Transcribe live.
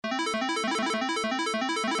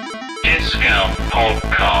Discount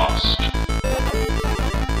Podcast.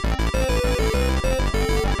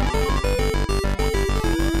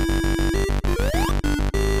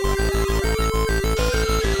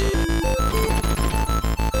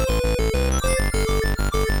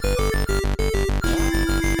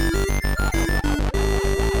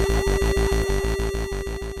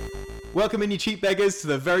 Welcome in, you cheap beggars, to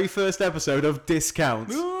the very first episode of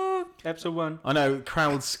Discount. Ooh, episode 1. I know,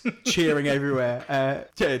 crowds cheering everywhere.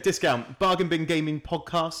 Discount, bargain bin gaming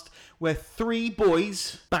podcast, where three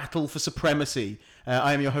boys battle for supremacy.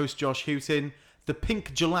 I am your host, Josh Houghton, the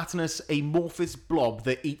pink gelatinous amorphous blob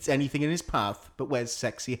that eats anything in his path but wears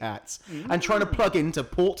sexy hats. And trying to plug into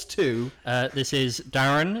Port 2. This is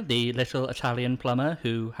Darren, the little Italian plumber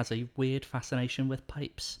who has a weird fascination with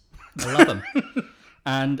pipes. I love them.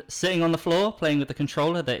 And sitting on the floor, playing with the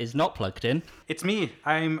controller that is not plugged in. It's me.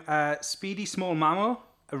 I'm a speedy small mammal,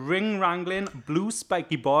 a ring-wrangling blue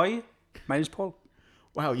spiky boy. My name's Paul.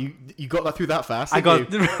 Wow, you got that through that fast, I didn't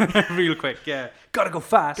got you? real quick, yeah. Gotta go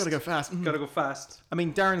fast. Gotta go fast. Gotta go fast. I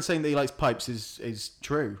mean, Darren saying that he likes pipes is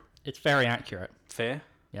true. It's very accurate. Fair.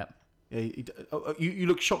 Yep. Yeah, you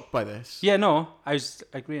look shocked by this. Yeah, no, I was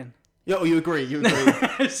agreeing. Yeah, you agree.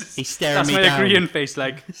 He's staring That's me my down. agreeing face,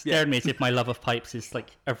 like. Staring at me as if my love of pipes is like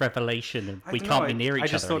a revelation and we don't can't know, be near each other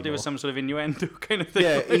I just thought there was some sort of innuendo kind of thing.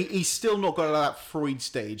 Yeah, he's still not got that Freud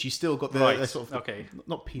stage. He's still got the, Right, the sort of okay.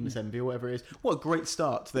 not penis envy or whatever it is. What a great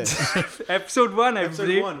start to this. Episode 1,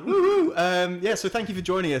 everybody. Episode 1. Woo-hoo. Yeah, so thank you for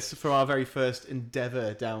joining us for our very first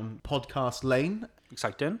endeavour down podcast lane.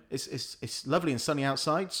 Exciting. It's lovely and sunny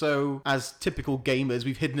outside, so as typical gamers,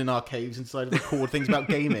 we've hidden in our caves and decided to record things about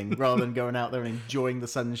gaming rather than going out there and enjoying the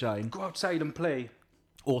sunshine. Go outside and play.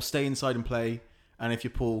 Or stay inside and play. And if you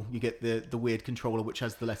pull, you get the weird controller which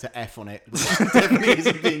has the letter F on it, which definitely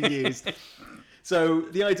isn't being used. So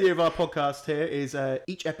the idea of our podcast here is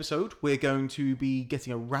each episode we're going to be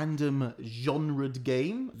getting a random genred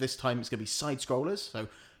game. This time it's going to be side-scrollers. So,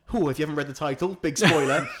 if you haven't read the title, big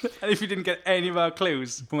spoiler. And if you didn't get any of our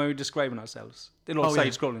clues from when we were describing ourselves, they're all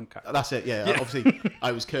side-scrolling characters. That's it, yeah. Obviously,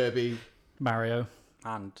 I was Kirby. Mario.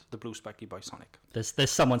 And the blue spiky boy Sonic.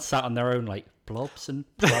 There's someone sat on their own like blobs and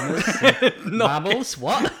plumbers and mammals.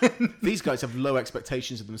 What? These guys have low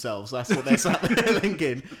expectations of themselves. That's what they're sat there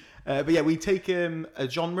thinking. But yeah, we take a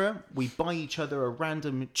genre, we buy each other a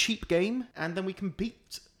random cheap game, and then we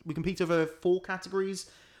compete. We compete over 4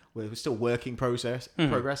 categories. We're still working progress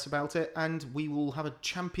about it, and we will have a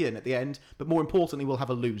champion at the end. But more importantly, we'll have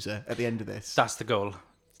a loser at the end of this. That's the goal.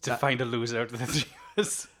 To find a loser out of the three of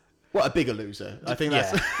us. What, a bigger loser? I think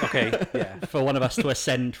that's... Yeah. Okay, yeah. For one of us to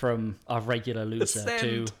ascend from our regular loser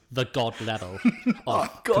to the god level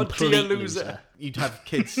of complete loser. You'd have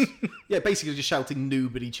kids, basically just shouting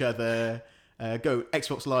noob at each other. Go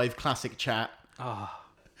Xbox Live Classic Chat.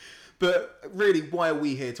 But really, why are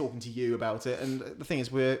we here talking to you about it? And the thing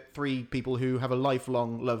is, we're 3 people who have a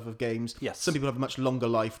lifelong love of games. Yes. Some people have a much longer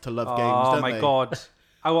life to love games, don't they? Oh my god.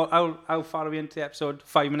 How far are we into the episode?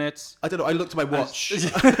 5 minutes? I don't know. I looked at my watch.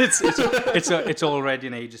 it's already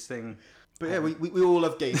an ages thing. But yeah, we all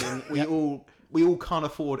love gaming. We all can't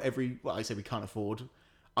afford well, I say we can't afford.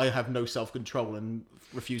 I have no self-control and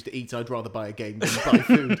refuse to eat. I'd rather buy a game than buy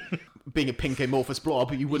food. Being a pink amorphous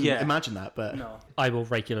blob, you wouldn't imagine that, but... No. I will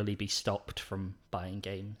regularly be stopped from buying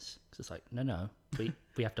games. Because it's like, no,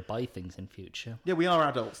 we have to buy things in future. Yeah, we are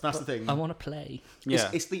adults. That's the thing. I want to play. Yeah.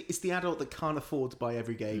 It's the adult that can't afford to buy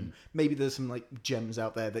every game. Maybe there's some like gems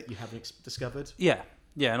out there that you haven't discovered. Yeah,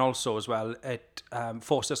 and also as well, it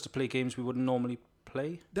forced us to play games we wouldn't normally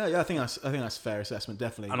play. Yeah, I think that's a fair assessment,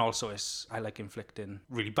 definitely. And also, I like inflicting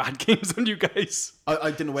really bad games on you guys.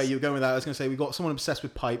 I didn't know where you were going with that. I was going to say, we've got someone obsessed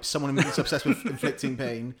with pipes, someone who's obsessed with inflicting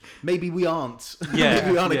pain. Maybe we aren't. Yeah,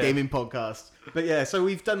 Maybe we aren't a gaming podcast. But yeah, so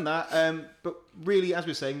we've done that. But really, as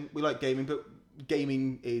we're saying, we like gaming, but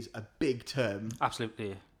gaming is a big term.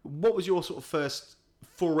 Absolutely. What was your sort of first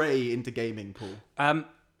foray into gaming, Paul?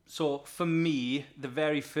 So for me, the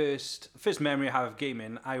very first memory I have of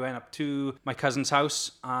gaming, I went up to my cousin's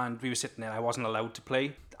house and we were sitting there. I wasn't allowed to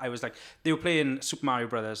play. I was like, they were playing Super Mario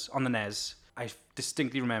Brothers on the NES. I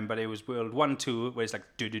distinctly remember it was World 1, 2, where it's like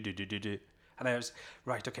do do do do do do, and I was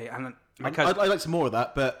right, okay. And then my cousin, I'd like some more of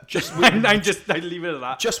that, but just I leave it at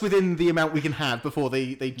that. Just within the amount we can have before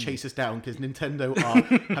they chase us down, because Nintendo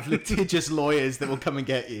have litigious lawyers that will come and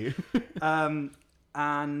get you.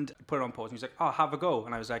 And put it on pause, and he's like, "Oh, have a go."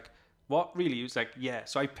 And I was like, "What, really?" He was like, "Yeah."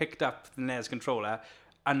 So I picked up the NES controller,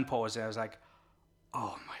 unpaused it. I was like,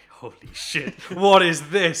 "Oh my holy shit, what is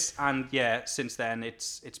this?" And yeah, since then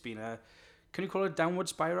it's been a, can you call it a downward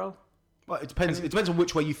spiral? Well, it depends. It depends on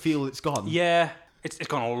which way you feel it's gone. Yeah, It's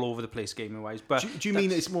gone all over the place gaming wise. But Do you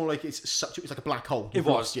mean it's more like it's like a black hole? it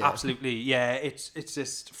was Yeah. absolutely, yeah. It's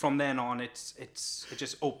just from then on, it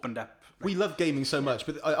just opened up. We love gaming so much,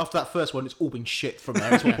 but after that first one, it's all been shit from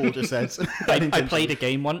there. That's what Paul just said. I played a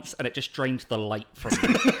game once and it just drained the light from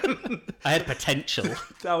me. I had potential.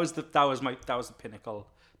 That was the pinnacle.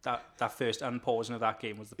 That first unpausing of that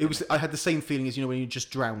game was the pinnacle. I had the same feeling as when you're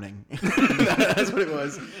just drowning. That's what it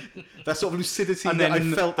was. That sort of lucidity and that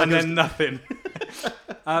then, I felt. and like then nothing.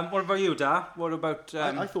 What about you, Da? What about?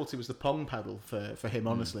 I thought it was the Pong paddle for him.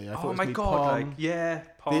 Honestly, I thought it oh was my gonna be god! Pong. Like yeah,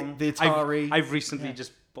 Pong. The Atari. I've recently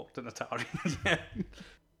just bought an Atari. Yeah.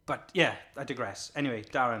 But yeah, I digress. Anyway,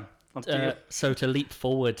 Darren. On to you. So to leap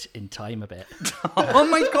forward in time a bit. Oh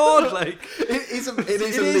my god! Like It is a leap. It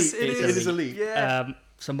is a leap. Yeah.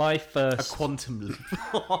 So my A first quantum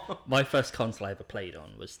leap. console I ever played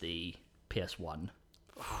on was the PS1.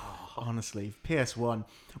 Honestly, PS1.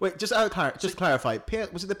 Wait, just clarify.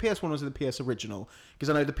 Was it the PS1 or was it the PS original? Because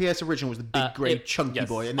I know the PS original was the big grey chunky yes.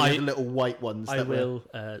 boy, and then the little white ones. I that were-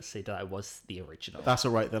 will say that I was the original. That's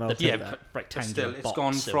all right then. I'll take that. but rectangular still, it's box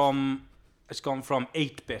gone of- from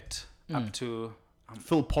 8-bit up to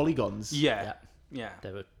Full polygons. yeah.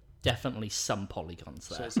 There were definitely some polygons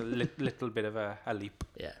there. So it's a little bit of a leap.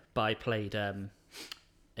 Yeah, but I played a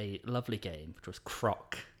lovely game which was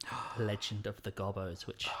Croc, Legend of the Gobbos,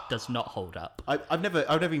 which does not hold up. I've never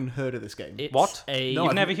even heard of this game. It's What? No, You've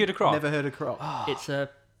I've never heard of Croc? Never heard of Croc. It's a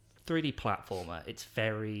 3D platformer. It's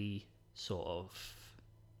very sort of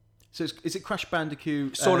So is it Crash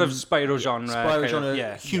Bandicoot? Sort of Spyro genre. Spyro kind of- genre,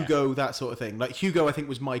 yeah. Hugo, that sort of thing. Like Hugo, I think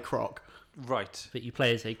was my Croc. Right. that you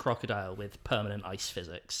play as a crocodile with permanent ice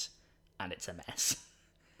physics, and it's a mess.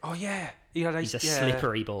 Oh yeah. He's He's a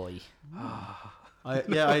slippery boy. I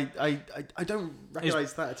don't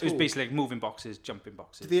recognise that at It was all. basically like moving boxes, jumping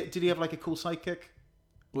boxes. Did he have like a cool sidekick?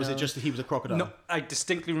 Or was it just that he was a crocodile? No, I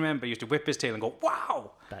distinctly remember he used to whip his tail and go,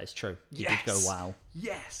 "Wow, That is true. You yes, did go wow,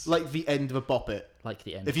 yes." Like the end of a Bop It. like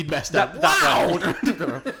the end. If you'd messed up. That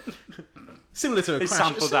Wow! Similar to a They crash.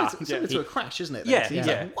 sampled Similar, that, similar yeah. to a crash, isn't it? Yeah, So he's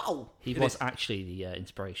yeah. like, wow. he it was is. actually the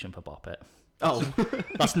inspiration for Bop It. Oh,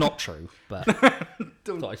 That's not true, but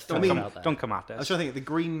Don't, thought I'd don't, throw it come, out there. don't come at I was us. trying to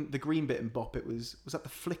think. The green bit in Bop It was that the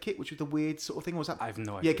Flick It, which was the weird sort of thing? Or was that? I have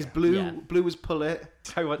no Yeah, idea. because Yeah. blue was Pull It.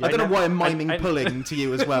 I I don't know why I'm miming I- pulling to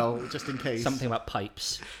you as well, just in case. something about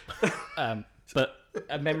pipes. But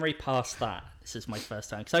a memory past that. This is my first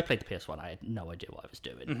time because I played the PS1. I had no idea what I was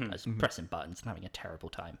doing. I was pressing buttons and having a terrible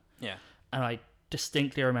time. Yeah. And I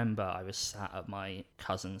distinctly remember I was sat at my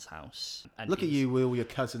cousin's house. And Look he at was- you, Will, your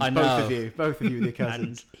cousins. I Both know. of you with your And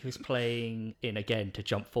cousins. he was playing in again to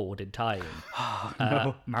jump forward in time.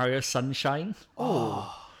 Mario Sunshine.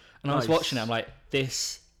 Oh, and I was nice. watching it. I'm like,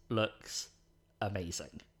 this looks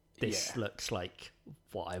amazing. This Yeah. looks like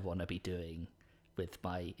what I want to be doing with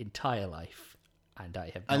my entire life, and I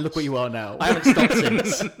have. And not- look what you are now. I haven't stopped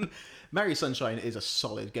since. Mario Sunshine is a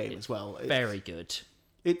solid game as well. Very good.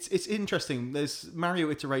 It's interesting. There's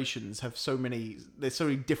Mario iterations have so many. There's so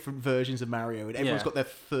many different versions of Mario, and everyone's Yeah. got their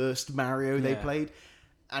first Mario they Yeah. played.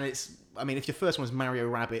 And it's. I mean, if your first one was Mario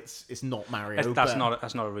Rabbids, it's not Mario. That's but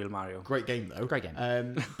not a real Mario. great game though. Great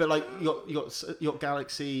game. But like you got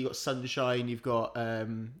Galaxy, you got Sunshine, you've got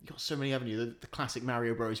so many, haven't you? The classic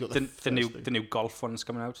Mario Bros. You got The first new thing, the new golf one's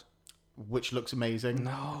coming out. which looks amazing.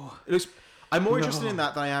 No. It looks. I'm more interested in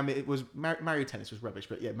that than I am. It was Mario Tennis was rubbish,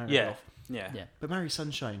 but yeah, Mario Yeah. Golf. Yeah. Yeah. But Mario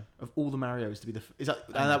Sunshine of all the Marios to be and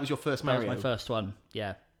that was your first That Mario. was my first one.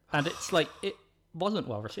 Yeah, and it's like it wasn't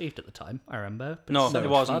well received at the time. I remember. But No, so it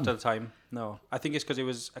much wasn't fun. at the time. No, I think it's because it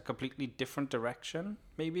was a completely different direction,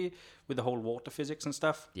 maybe with the whole water physics and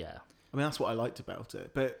stuff. Yeah. I mean, that's what I liked about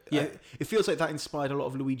it. But Yeah. it feels like that inspired a lot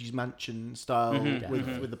of Luigi's Mansion style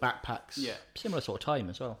with the backpacks. Yeah. Similar sort of time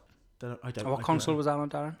as well. I don't. What console was that on,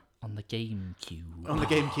 Darren? On the GameCube. on the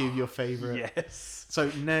GameCube? Your favorite. Yes. So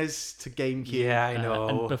NES to GameCube. Yeah, I know.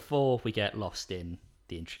 And before we get lost in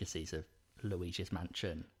the intricacies of Luigi's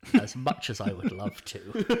Mansion, as much as I would love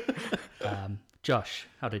to, Josh,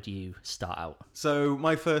 how did you start out? So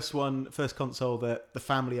my first console that the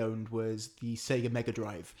family owned was the Sega Mega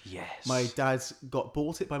Drive. Yes. My dad's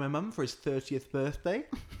bought it by my mum for his 30th birthday.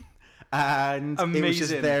 And it was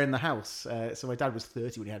just Amazing. there in the house. So my dad was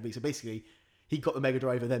 30 when he had me. So basically, he got the Mega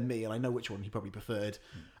Drive and then me, and I know which one he probably preferred.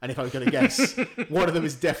 And if I was going to guess, one of them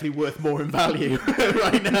is definitely worth more in value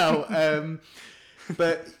right now.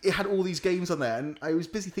 But it had all these games on there, and I was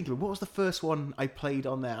busy thinking, what was the first one I played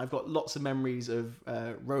on there? I've got lots of memories of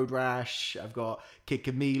Road Rash. I've got Kid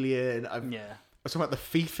Chameleon. I was talking about the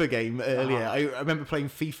FIFA game earlier. I remember playing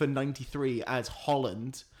FIFA 93 as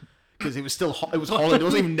Holland. because it was still it was Holland. It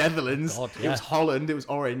wasn't even Netherlands. God, It yeah. was Holland. It was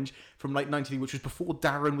orange from like 93, which was before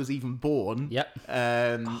Darren was even born. Yep.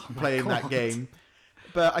 Playing that game.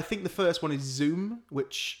 But I think the first one is Zoom,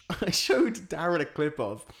 which I showed Darren a clip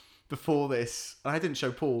of before this. I didn't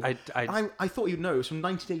show Paul. I thought you'd know. It was from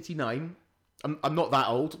 1989. I'm not that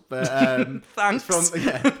old, but Thanks. It's from,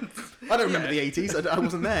 yeah. I don't remember the 80s. I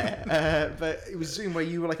wasn't there. But it was Zoom where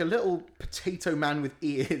you were like a little potato man with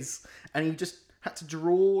ears, and you just had to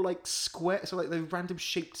draw like square, so like the random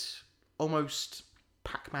shaped, almost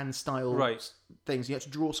Pac-Man style things. You had to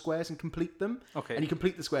draw squares and complete them. Okay. And you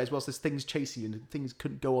complete the squares whilst there's things chasing you, and things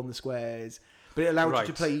couldn't go on the squares. But it allowed you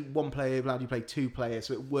to play one player, it allowed you to play two players,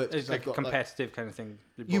 so it worked. It's like a competitive kind of thing.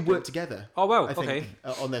 You worked together. Oh wow! I think, Okay.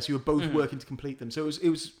 on this, you were both working to complete them. So it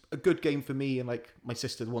was a good game for me and like my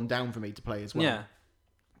sister, the one down for me to play as well. Yeah.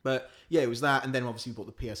 But yeah, it was that, and then obviously we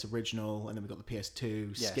bought the PS original, and then we got the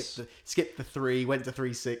PS2. Yes. Skipped the 3, went to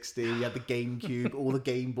 360. You had the GameCube, all the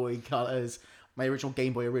Game Boy colors. My original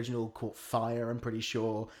Game Boy original caught fire, I'm pretty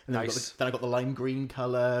sure. And then, Nice. then I got the lime green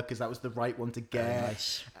color because that was the right one to get.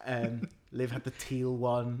 Nice. Liv had the teal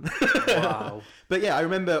one. Wow. But yeah, I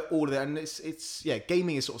remember all of that, and it's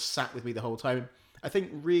gaming has sort of sat with me the whole time. I think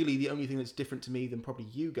really the only thing that's different to me than probably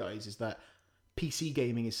you guys is that PC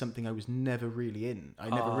gaming is something I was never really in. I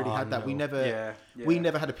never really had that. no. We never Yeah. we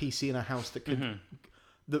never had a PC in our house that could.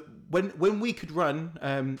 When we could run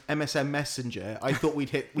MSN Messenger, I thought we'd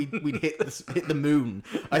hit the moon.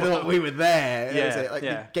 I thought we were there. Yeah, It was like,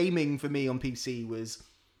 yeah. Gaming for me on PC was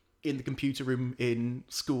in the computer room in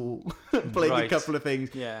school, playing a Right. couple of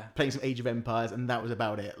things, Yeah. playing some Age of Empires, and that was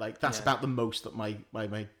about it. Like that's Yeah. about the most that my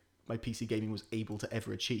PC gaming was able to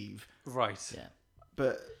ever achieve. Right. Yeah.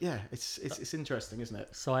 But yeah, it's interesting, isn't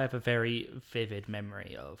it? So I have a very vivid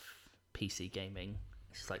memory of PC gaming.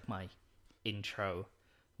 It's like my intro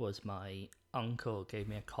was my uncle gave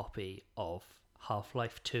me a copy of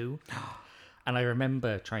Half-Life 2. And I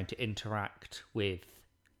remember trying to interact with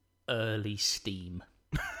early Steam,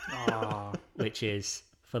 Oh. which is,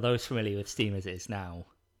 for those familiar with Steam as it is now,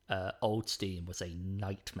 old Steam was a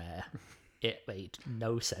nightmare. It made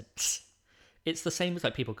no sense. It's the same as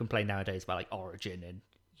like people complain nowadays about like Origin and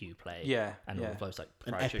Uplay, Yeah, and all yeah. of those like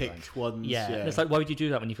And proprietary Epic ones. ones. Yeah, and it's like, why would you do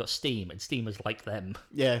that when you've got Steam? And Steam is like them.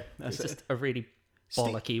 yeah, It's that's just a really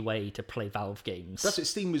bollocky way to play Valve games. That's what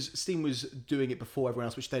Steam was doing it before everyone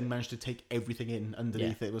else, which then managed to take everything in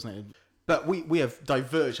underneath it, wasn't it? But we have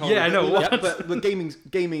diverged. Yeah, I know, what? But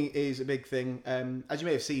gaming is a big thing. As you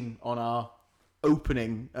may have seen on our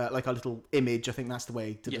opening, like our little image, I think that's the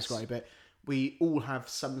way to Yes. describe it. We all have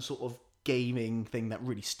some sort of gaming thing that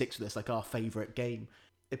really sticks with us, like our favourite game.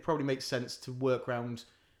 It probably makes sense to work around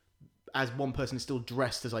as one person is still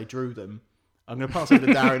dressed as I drew them. I'm going to pass over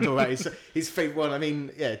to Darren to talk about his favourite one. I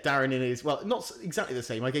mean, yeah, Darren in his, well, not exactly the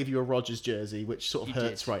same. I gave you a Rogers jersey, which sort of You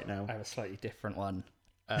hurts did. right now. I have a slightly different one.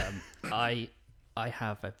 I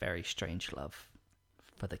have a very strange love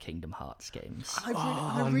for the Kingdom Hearts games. And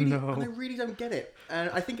I really don't get it. And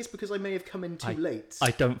I think it's because I may have come in too late.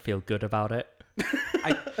 I don't feel good about it,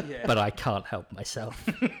 Yeah. but I can't help myself.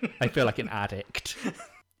 I feel like an addict.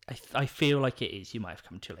 I feel like it is. You might have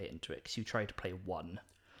come too late into it because you tried to play one,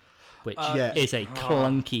 which Yeah. is a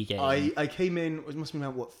clunky game. I came in, it must have been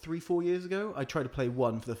about, 3-4 years ago? I tried to play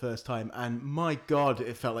one for the first time, and my God,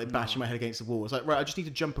 it felt like bashing my head against the wall. It's like, right, I just need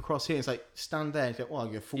to jump across here. It's like, stand there. It's like, well,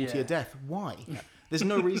 you're 40 Yeah. to death. Why? There's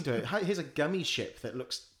no reason to it. Here's a gummy ship that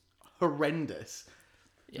looks horrendous.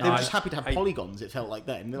 They were just happy to have polygons, it felt like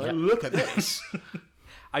then. They're like, look at this.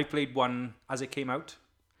 I played one as it came out,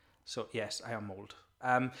 so yes, I am old.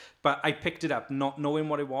 But I picked it up not knowing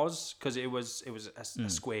what it was because it was a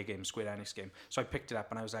Square Enix game. So I picked it up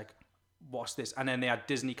and I was like, "What's this?" And then they had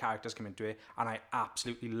Disney characters come into it, and I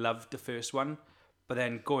absolutely loved the first one. But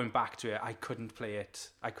then going back to it, I couldn't play it.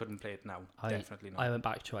 I couldn't play it now. Definitely not. I went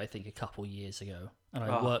back to it, I think, a couple years ago, and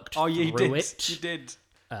I worked Oh, yeah, you through did. it. You did.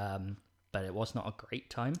 But it was not a great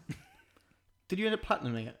time. Did you end up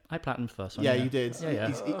platinuming it? I platinumed the first one. Yeah, you did. Yeah.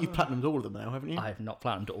 You've platinumed all of them now, haven't you? I have not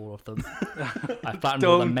platinumed all of them. I've platinumed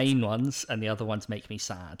all the main ones, and the other ones make me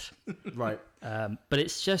sad. Right, But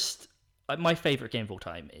it's just my favourite game of all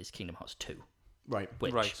time is Kingdom Hearts 2, right.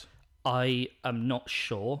 which Right. I am not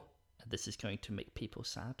sure, and this is going to make people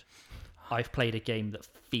sad. I've played a game that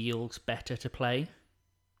feels better to play.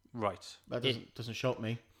 Right. That doesn't shock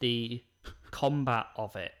me. The combat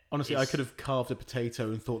of it. Honestly, I could have carved a potato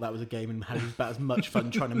and thought that was a game and had about as much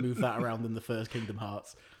fun trying to move that around than the first Kingdom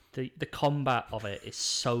Hearts. The combat of it is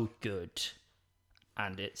so good,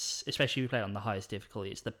 and it's, especially if you play it on the highest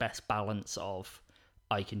difficulty, it's the best balance of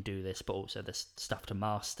I can do this, but also there's stuff to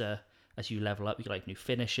master. as you level up, you get like new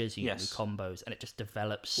finishes, you get new Yes. combos, and it just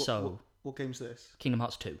develops. What game's this? Kingdom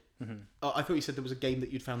Hearts 2. Oh, I thought you said there was a game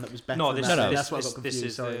that you'd found that was better. No, than this- that. no, no, That's why I this- got this confused.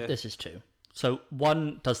 is Sorry. the- This is 2. So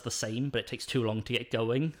 1 does the same, but it takes too long to get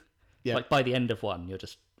going. Yeah. Like by the end of 1, you're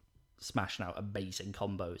just smashing out amazing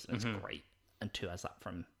combos, and it's great. And 2 has that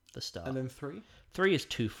from the start. And then 3. 3 is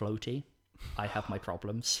too floaty. I have my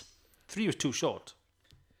problems. 3 was too short.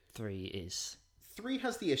 3 is 3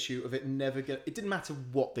 has the issue of it never going. It didn't matter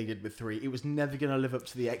what they did with 3. It was never going to live up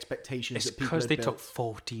to the expectations It's that people because had they built. took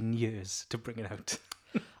 14 years to bring it out.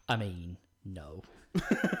 I mean, no.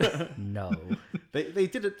 No. They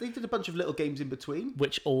did a bunch of little games in between.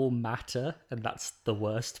 Which all matter, and that's the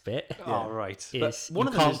worst bit. Oh, right. Is one you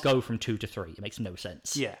of them can't is- go from 2 to 3. It makes no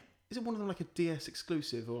sense. Yeah. Is it one of them like a DS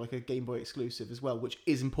exclusive or like a Game Boy exclusive as well, which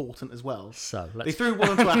is important as well? So They let's. threw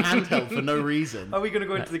one onto a handheld for no reason. Are we going to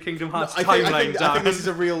go into the Kingdom Hearts I timeline, think this is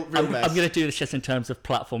a real I'm mess. going to do this just in terms of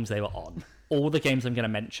platforms they were on. All the games I'm going to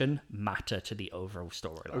mention matter to the overall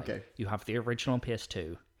storyline. Okay. You have the original on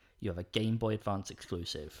PS2. You have a Game Boy Advance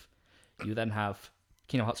exclusive. You then have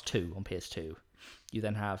Kingdom Hearts 2 on PS2. You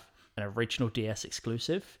then have an original DS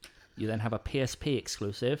exclusive. You then have a PSP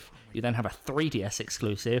exclusive. You then have a 3DS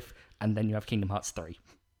exclusive. And then you have Kingdom Hearts 3.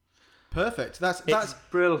 Perfect. That's It's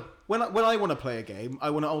brill. when I want to play a game, I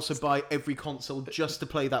want to also buy every console just to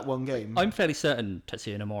play that one game. I'm fairly certain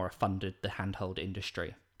Tetsuya Nomura funded the handheld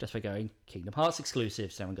industry just for going Kingdom Hearts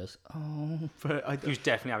exclusive. Someone goes, oh, But I He was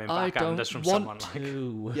definitely having I don't backhanders from want someone like.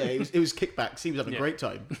 to. yeah, it was kickbacks. He was having a Yeah. great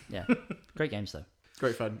time. Yeah, great games though.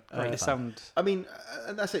 Great fun. They sound. I mean,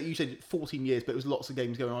 and that's it. You said 14 years, but it was lots of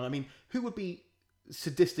games going on. I mean, who would be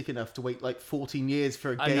sadistic enough to wait like 14 years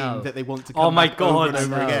for a I know. game that they want to come Oh my back over God, and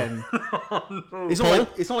over I know. again?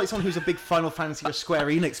 It's not like someone who's a big Final Fantasy or Square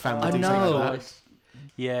Enix fan would I do something know. like that.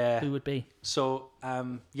 Yeah. Who would be? So,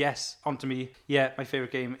 yes, on to me. Yeah, my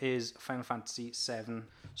favourite game is Final Fantasy VII.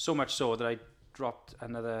 So much so that I dropped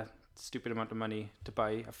another stupid amount of money to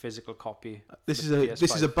buy a physical copy. This of is the a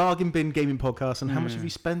this is a PS5. bargain bin gaming podcast. And how much have you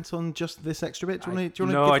spent on just this extra bit? Do you want to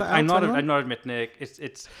No, give that out I'm to not. anyone? I'm not admitting it.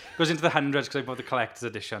 It goes into the hundreds because I bought the collector's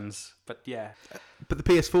editions. But yeah, But the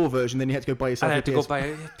PS4 version, then you had to go buy yourself I a had to PS. go buy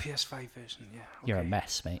a PS5 version. Yeah, You're a okay.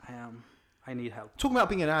 mess, mate. I am. I need help. Talking about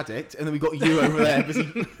being an addict, and then we got you over there busy.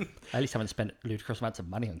 I at least haven't spent ludicrous amounts of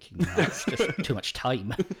money on Kingdom Hearts. Just too much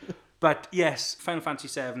time. But yes, Final Fantasy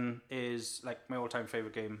VII is like my all-time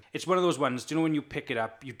favorite game. It's one of those ones, do you know when you pick it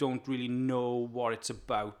up, you don't really know what it's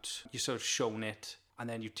about. You're sort of shown it, and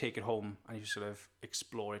then you take it home and you sort of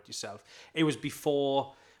explore it yourself. It was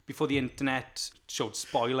before the internet showed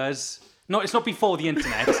spoilers. No, it's not before the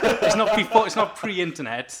internet. It's not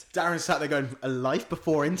pre-internet. Darren sat there going, "A life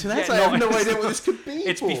before internet? Yeah, I no, have no it's- idea what this could be."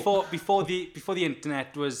 It's for." before the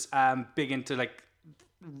internet was big into like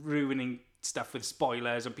ruining stuff with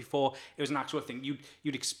spoilers, and before it was an actual thing.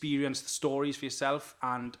 You'd experience the stories for yourself,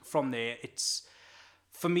 and from there, it's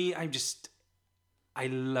for me. I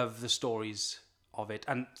love the stories of it,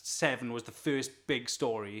 and 7 was the first big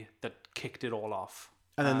story that kicked it all off.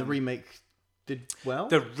 And then the remake did well.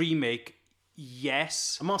 The remake,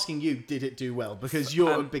 yes. I'm asking you, did it do well? Because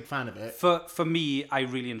you're a big fan of it. For me, I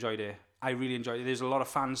really enjoyed it. There's a lot of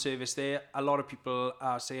fan service there. A lot of people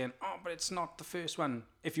are saying, "Oh, but it's not the first one."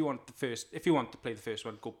 If you want to play the first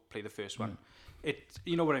one, go play the first one.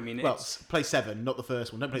 You know what I mean? Well, play 7, not the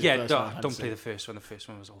first one. Don't play the Yeah, first don't, one. don't play the first one. The first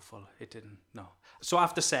one was awful. It didn't. No. So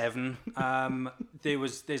after 7,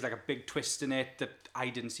 there's like a big twist in it that I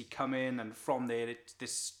didn't see coming, and from there,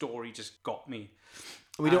 this story just got me.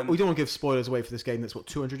 We don't want to give spoilers away for this game that's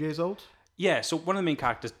 200 years old, Yeah. So one of the main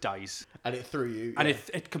characters dies. and it threw you. And yeah.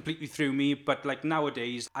 it completely threw me. But like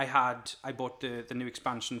nowadays, I bought the new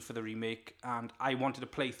expansion for the remake, and I wanted to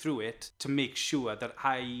play through it to make sure that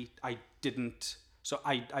I didn't. So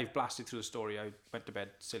I blasted through the story. I went to bed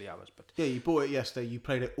silly hours, but Yeah, you bought it yesterday. You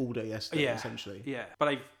played it all day yesterday, yeah, essentially. yeah.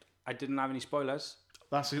 But I didn't have any spoilers.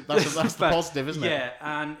 That's the But, positive, isn't it? Yeah,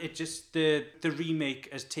 and it just the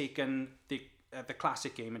remake has taken the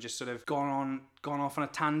classic game and just sort of gone off on a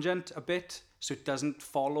tangent a bit, so it doesn't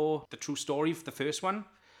follow the true story of the first one.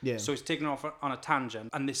 Yeah. So it's taken off on a tangent,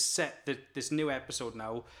 and this new episode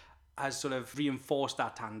now has sort of reinforced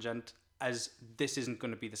that tangent as this isn't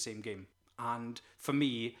going to be the same game. And for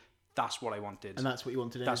me, that's what I wanted. And that's what you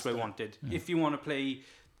wanted. That's what I wanted. If you want to play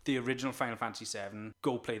the original Final Fantasy VII,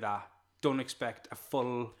 go play that. Don't expect a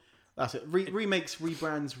full. That's it. Remakes,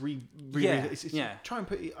 rebrands, Yeah, it's, yeah. Try and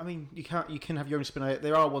put. I mean, you can have your own spin on it.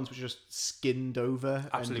 There are ones which are just skinned over. and-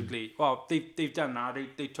 Absolutely. Well, they've done that.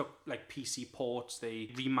 They took like PC ports, they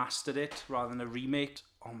remastered it rather than a remake.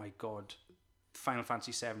 Oh my god, Final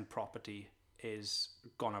Fantasy VII property is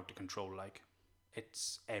gone out of control. Like,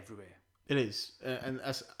 it's everywhere. It is, and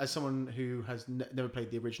as someone who has never played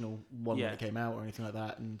the original one when it came out or anything like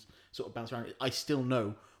that, and sort of bounced around, I still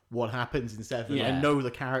know what happens in 7. Yeah. I know the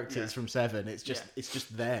characters from 7. It's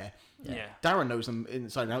just there. Yeah. Darren knows them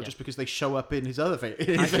inside and out just because they show up in his other thing.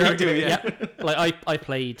 I do, yeah. Like I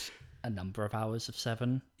played a number of hours of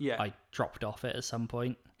 7. Yeah. I dropped off it at some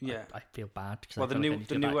point. Yeah. I feel bad because Well, the new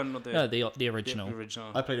one or the original. The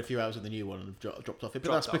original. I played a few hours of the new one and have dropped off it, but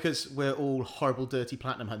Dropped that's off. because we're all horrible, dirty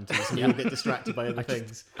platinum hunters and we all get distracted by other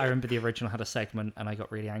things. I remember the original had a segment and I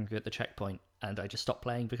got really angry at the checkpoint and I just stopped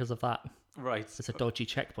playing because of that. Right. There's a dodgy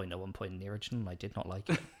checkpoint at one point in the original and I did not like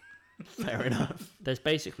it. Fair enough. There's a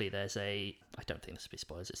I don't think this will be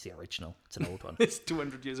spoilers, it's the original, it's an old one. It's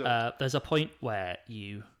 200 years old. There's a point where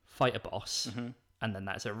you fight a boss and then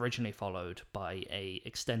that's originally followed by a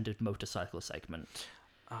extended motorcycle segment.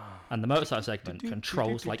 And the motorcycle segment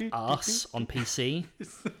controls like arse on PC.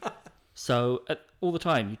 So all the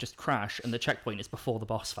time you just crash and the checkpoint is before the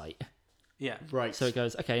boss fight. Yeah. Right. So it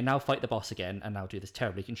goes, okay, now fight the boss again, and now do this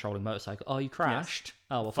terribly controlling motorcycle. Oh, you crashed.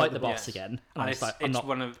 Oh, well, fight the boss again. And I was like, I'm not.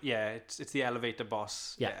 It's the elevator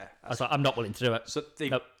boss. Yeah. I was like, I'm not willing to do it. So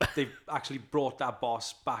they've actually brought that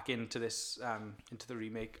boss back into this into the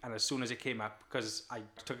remake, and as soon as it came up, because I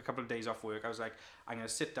took a couple of days off work, I was like, I'm gonna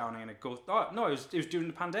sit down, I'm gonna go. Oh no, it was during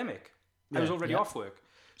the pandemic. I was already off work,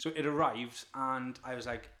 so it arrived, and I was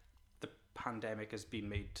like, the pandemic has been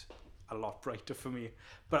made a lot brighter for me.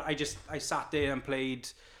 But I sat there and played.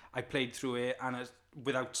 I played through it, and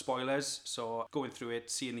without spoilers. So going through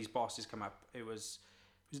it, seeing these bosses come up, it was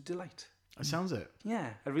a delight. That sounds it. Yeah,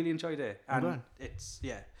 I really enjoyed it, I'm and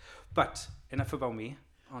glad. But enough about me.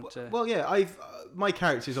 Well, yeah, I've my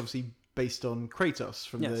character is obviously based on Kratos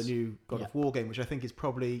from the Yes. new God of War game, which I think is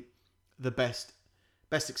probably the best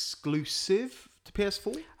exclusive to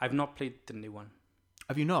PS4. I've not played the new one.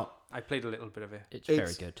 Have you not? I played a little bit of it. It's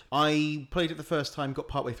very good. I played it the first time, got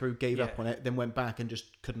partway through, gave up Yeah. on it, then went back and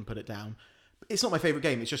just couldn't put it down. It's not my favorite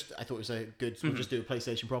game. It's just I thought it was a good. We'll just do a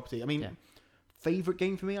PlayStation property. I mean, favorite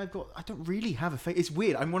game for me, I don't really have a favorite. It's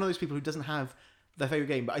weird. I'm one of those people who doesn't have their favorite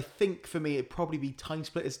game, but I think for me it'd probably be Time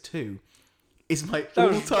Splitters 2. Is my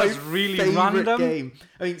all-time that's really favorite random. game.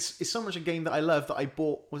 I mean, it's so much a game that I love that I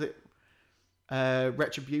bought. Was it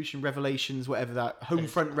Retribution, Revelations, whatever that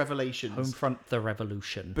Homefront Revelations? Homefront the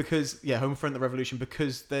Revolution. Because Homefront the Revolution,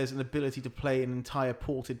 because there's an ability to play an entire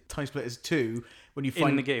ported Time Splitters 2 when you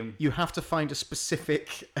find the game. You have to find a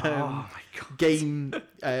specific Oh my God. game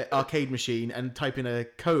arcade machine and type in a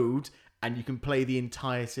code, and you can play the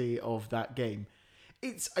entirety of that game.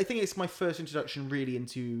 I think it's my first introduction really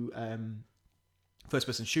into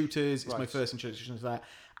first-person shooters. It's my first introduction to that.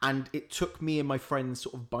 And it took me and my friends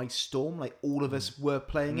sort of by storm. Like, all of us were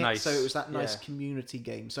playing it. Nice. So it was that nice community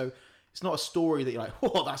game. So it's not a story that you're like,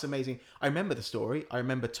 oh, that's amazing. I remember the story. I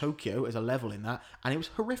remember Tokyo as a level in that. And it was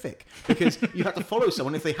horrific. Because you had to follow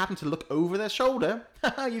someone. If they happened to look over their shoulder,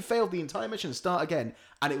 you failed the entire mission. Start again.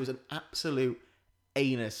 And it was an absolute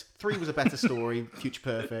anus. 3 was a better story. Future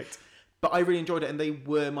perfect. But I really enjoyed it. And they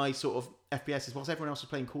were my sort of FPSs. Whilst everyone else was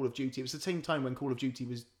playing Call of Duty, it was the same time when Call of Duty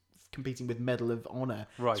was competing with Medal of Honor.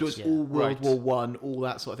 Right, so it's yeah. all World Right. War One, all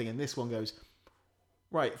that sort of thing. And this one goes,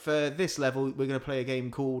 right, for this level, we're going to play a game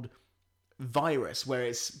called Virus, where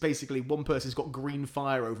it's basically one person's got green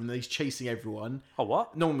fire over them and he's chasing everyone. Oh,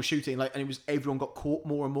 what? No one was shooting, and it was everyone got caught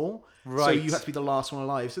more and more. So Right. you had to be the last one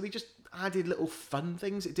alive. So they just added little fun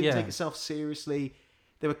things. It didn't Yeah. take itself seriously.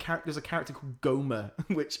 There's a character called Gomer,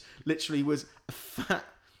 which literally was a fat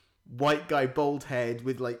white guy, bald head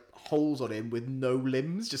with like holes on him with no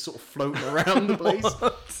limbs, just sort of floating around the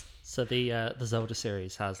place. So the Zelda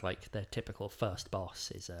series has like their typical first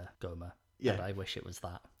boss is Gomer. Yeah. And I wish it was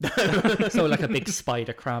that. So like a big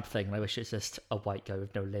spider crab thing. And I wish it's just a white guy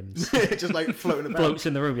with no limbs. Just like floating about. Floats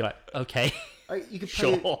in the room. You're like, okay. You could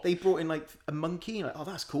play. Sure. They brought in like a monkey. And like, oh,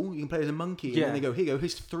 that's cool. You can play as a monkey. And Yeah. then they go, here you go.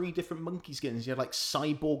 Here's 3 different monkey skins. You had like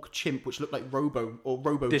cyborg chimp, which looked like Robo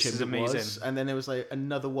This chimp. is it was. amazing. And then there was like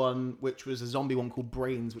another one, which was a zombie one called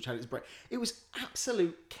Brains, which had its brain. It was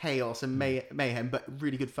absolute chaos and mayhem, but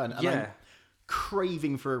really good fun. And I'm Yeah.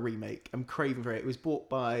 craving for a remake. I'm craving for it. It was bought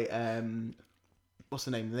by what's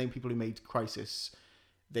the name? The name of people who made Crysis.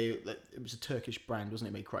 It was a Turkish brand, wasn't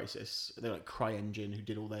it? Made Crysis. They're like CryEngine, who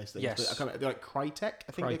did all their things. Yes. But I can't remember. They're like Crytek,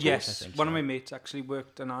 I think. They're called. Yes, I think one so. of my mates actually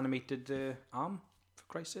worked and animated the ARM for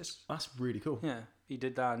Crisis. That's really cool. Yeah, he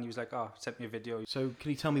did that, and he was like, "Oh, sent me a video." So can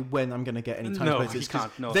you tell me when I'm going to get any Time No, Splitters? you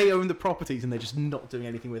can't, 'Cause no. They own the properties and they're just not doing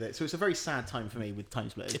anything with it. So it's a very sad time for me with Time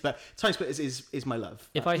Splitters. But Time Splitters is my love.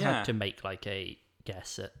 If I Yeah. had to make like a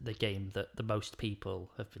guess at the game that the most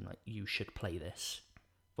people have been like, you should play this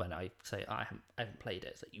when I say I haven't played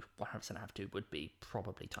it, that you 100% have to, would be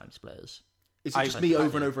probably Time Splitters. Is it just me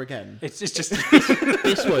over and over again? It's just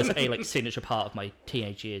This was a like signature part of my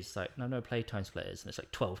teenage years. Like, no, play Time Splitters, and it's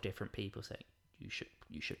like 12 different people saying you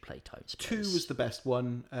should play Time 2 Splitters. was the best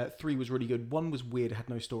one. 3 was really good. 1 was weird. It had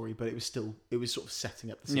no story, but it was sort of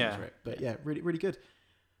setting up the scene for it. But yeah, really, really good.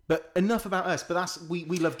 But enough about us. But we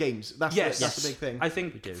love games. That's the big thing. I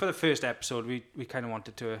think for the first episode, we kind of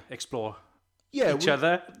wanted to explore each we,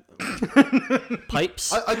 other.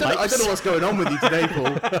 Pipes. I don't know what's going on with you today,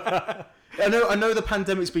 Paul. I know the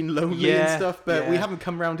pandemic's been lonely and stuff, but we haven't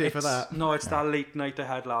come around here for that. No, it's that late night I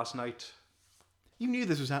had last night. You knew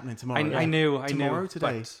this was happening tomorrow. I knew. Tomorrow,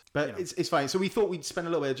 today. But it's fine. So we thought we'd spend a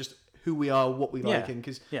little bit of just who we are, what we like, and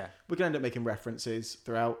because we're going to end up making references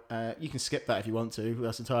throughout. You can skip that if you want to.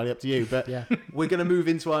 That's entirely up to you. But we're going to move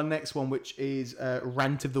into our next one, which is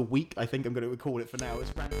Rant of the Week. I think I'm going to call it for now.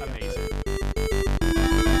 It's Rant of the Week.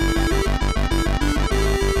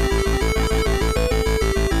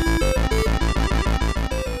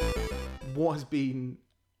 What has been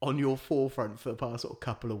on your forefront for the past sort of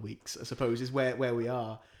couple of weeks, I suppose, is where we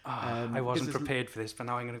are. I wasn't prepared for this, but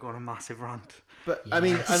now I'm going to go on a massive rant. But I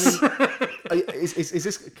mean, is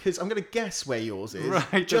this because I'm going to guess where yours is?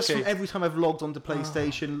 Right. Just from every time I've logged onto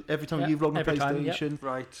PlayStation, every time you've logged on PlayStation,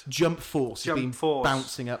 Right. Jump Force has been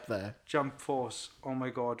bouncing up there. Jump Force. Oh my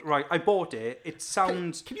god. Right. I bought it. It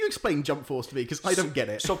sounds. Can you explain Jump Force to me? Because I don't get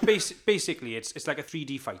it. So basically, it's like a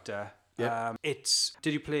 3D fighter. Yeah.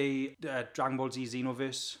 Did you play Dragon Ball Z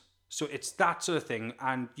Xenoverse? So it's that sort of thing,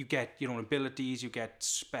 and you get your own abilities, you get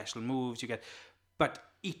special moves, but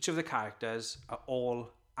each of the characters are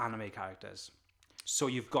all anime characters. So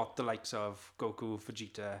you've got the likes of Goku,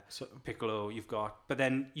 Vegeta, Piccolo. But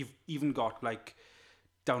then you've even got like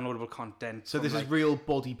downloadable content. So this is real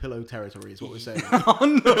body pillow territory, is what we're saying.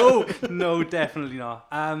 Oh no, definitely not.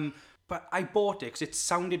 But I bought it because it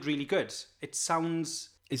sounded really good. It sounds.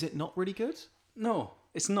 Is it not really good? No,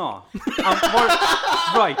 it's not.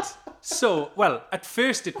 Right. So, well, at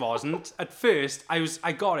first it wasn't. At first,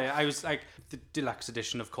 I got it. I was like, the deluxe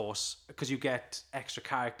edition, of course, because you get extra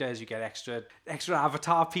characters, you get extra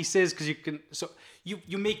avatar pieces, because you can. So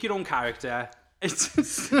you make your own character.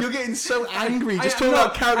 You're getting so angry just talking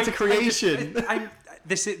about character creation.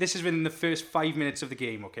 This is within the first 5 minutes of the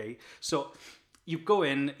game. Okay, so you go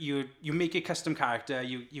in, you make a custom character.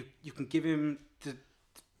 You can give him the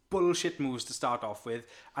bullshit moves to start off with,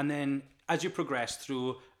 and then as you progress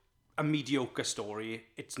through a mediocre story,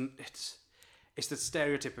 it's the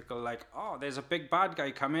stereotypical like, oh, there's a big bad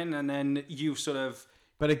guy coming, and then you sort of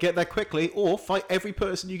better get there quickly or fight every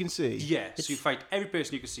person you can see. Yes, you fight every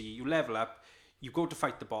person you can see, you level up, you go to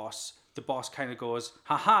fight the boss kind of goes,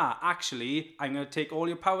 haha, actually I'm going to take all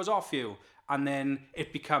your powers off you, and then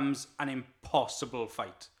it becomes an impossible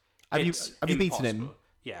fight. Have you beaten him?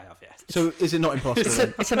 Yeah, I have, yeah. So is it not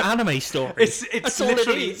impossible? It's an anime story. It's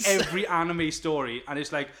literally every anime story, and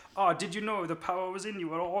it's like, oh, did you know the power was in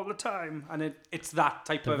you all the time? And it's that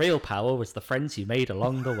type The of. real power was the friends you made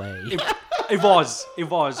along the way. It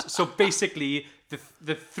was. So basically,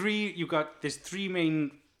 the three there's three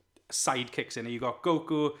main sidekicks in it. You got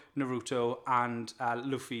Goku, Naruto, and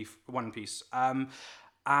Luffy, One Piece.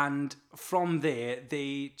 And from there,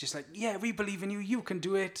 they just like, yeah, we believe in you. You can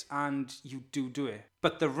do it, and you do it.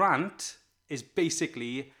 But the rant is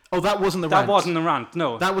basically. Oh, that wasn't the rant. That wasn't the rant.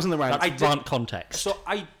 No, that wasn't the rant. That's rant context. So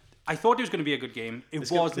I thought it was going to be a good game.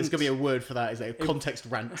 It wasn't. There's going to be a word for that. Is it a context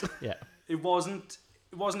rant? Yeah. It wasn't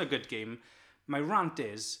a good game. My rant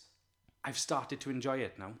is, I've started to enjoy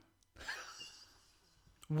it now.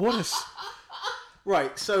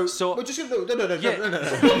 Right, so we're just gonna no.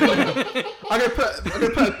 I'm gonna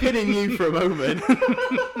put a pin in you for a moment.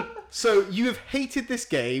 So you have hated this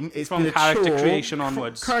game. It's from been a character chore, creation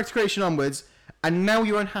onwards. And now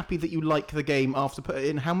you're unhappy that you like the game after putting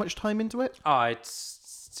in how much time into it? Oh,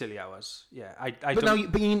 it's silly hours. Yeah, But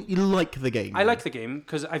you like the game. I like the game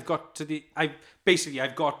because I've got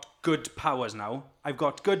good powers now. I've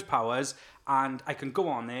got good powers, and I can go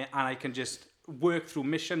on there and I can just work through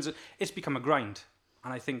missions. It's become a grind.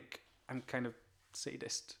 And I think I'm kind of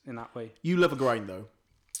sadist in that way. You love a grind, though.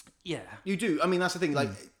 Yeah. You do. I mean, that's the thing. Like,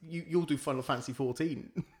 you'll do Final Fantasy 14.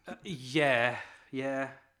 Yeah.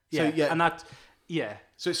 So, and that, yeah.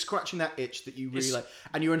 So it's scratching that itch that you really like.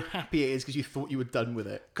 And you're unhappy it is because you thought you were done with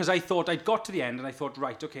it. Because I thought I'd got to the end and I thought,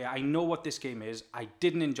 right, okay, I know what this game is. I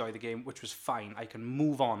didn't enjoy the game, which was fine. I can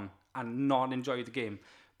move on and not enjoy the game.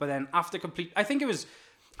 But then after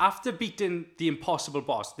beating the impossible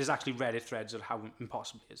boss, there's actually Reddit threads of how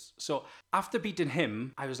impossible it is. So after beating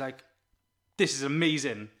him, I was like, this is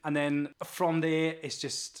amazing. And then from there, it's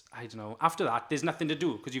just, I don't know. After that, there's nothing to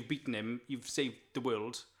do because you've beaten him, you've saved the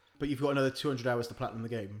world. But you've got another 200 hours to platinum the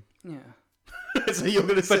game. Yeah. So you're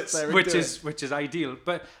going to sit there and which do is it. which is ideal.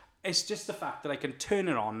 But it's just the fact that I can turn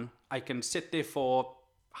it on. I can sit there for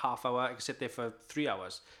half hour. I can sit there for 3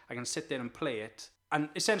 hours. I can sit there and play it. And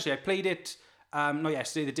essentially, I played it not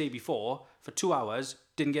yesterday, the day before, for 2 hours.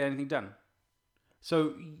 Didn't get anything done.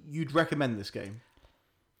 So you'd recommend this game?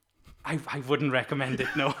 I wouldn't recommend it.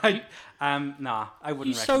 No, I wouldn't.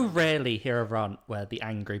 You so rarely hear a rant where the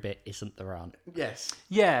angry bit isn't the rant. Yes.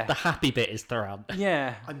 Yeah, The happy bit is the rant.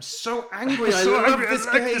 yeah. I'm so angry. I so love angry, I this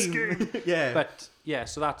like this game. Yeah. But yeah,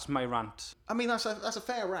 so that's my rant. I mean, that's a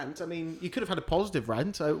fair rant. I mean, you could have had a positive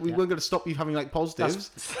rant. We weren't going to stop you having like positives,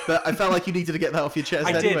 but I felt like you needed to get that off your chest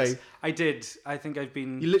anyway. I did. I think I've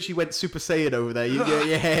been. You literally went Super Saiyan over there. Your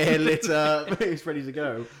hair lit up. It's ready to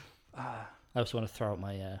go. I also want to throw out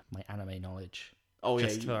my my anime knowledge. Oh, yeah,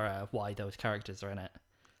 just you- for why those characters are in it.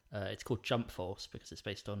 It's called Jump Force because it's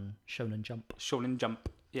based on Shonen Jump. Shonen Jump.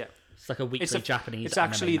 Yeah, It's like a weekly Japanese. It's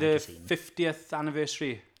actually anime the magazine. 50th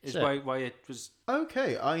anniversary. Is So- why it was.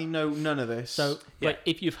 Okay, I know none of this. So, Yeah. like,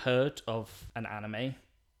 if you've heard of an anime,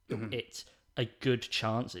 it's a good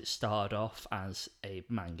chance it started off as a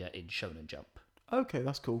manga in Shonen Jump. okay,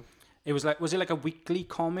 that's cool. It was it like a weekly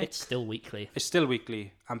comic? It's still weekly. It's still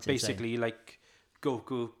weekly, and insane. basically, like,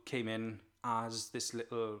 Goku came in as this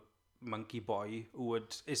little monkey boy who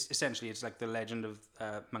would. It's like the legend of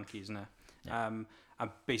monkeys, isn't it? And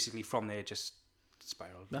basically from there, just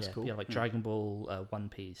spiraled. That's cool. Yeah, like Dragon Ball, One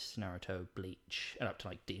Piece, Naruto, Bleach, and up to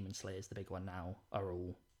like Demon Slayer's the big one now, are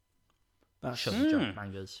all That's Shonen Jump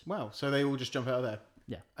mangas. wow. So they all just jump out of there.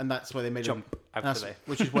 Yeah. And that's why they made Jump out that's, today.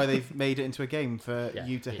 which is why they've made it into a game for Yeah,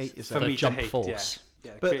 you to it's hate For yourself. the me Jump to hate, Force.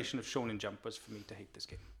 yeah. The But- creation of Shonen Jump was for me to hate this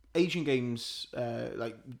game. Asian games,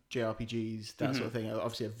 like JRPGs, that sort of thing, are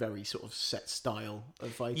obviously a very sort of set style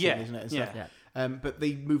of fighting, Yeah, isn't it? And yeah. stuff. Yeah. But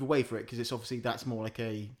they move away from it because it's obviously that's more like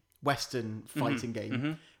a Western fighting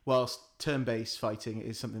game, whilst turn-based fighting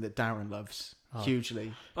is something that Darren loves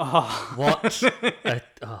hugely. What?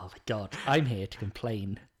 Oh my god! I'm here to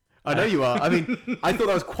complain. I know you are. I mean, I thought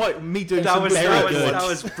that was quite me doing some very very good. That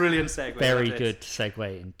was brilliant segue. Very That's it. good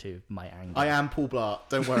segue into my anger. I am Paul Blart.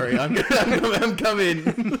 Don't worry, I'm coming.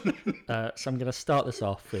 So I'm going to start this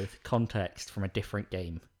off with context from a different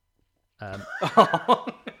game.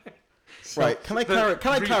 Right? Can I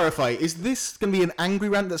clarify? Is this going to be an angry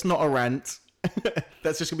rant? That's not a rant.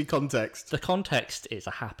 That's just going to be context. The context is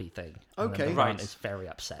a happy thing. and then Okay. the rant Right. is very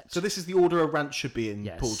upset. So this is the order a rant should be in,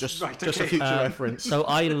 Yes. Paul. Just Right, just for okay. future reference. So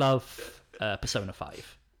I love Persona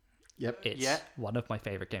 5. Yep. It's Yeah. one of my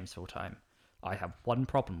favourite games of all time. I have one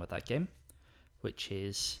problem with that game, which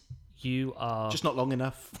is you are Just not long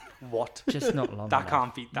enough. What? just not long That enough.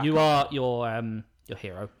 can't be- that You can't are your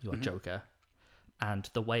hero, your Joker, and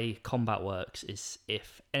the way combat works is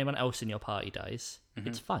if anyone else in your party dies,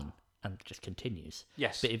 it's fine and just continues.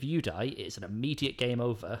 Yes. But if you die, it's an immediate game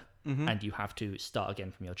over, and you have to start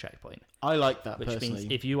again from your checkpoint. I like that Which personally.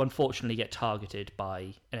 means if you unfortunately get targeted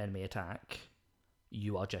by an enemy attack,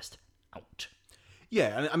 you are just out.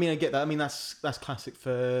 Yeah, I mean, I get that. I mean, that's classic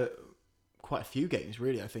for quite a few games,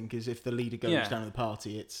 really. I think is if the leader goes Yeah. down in the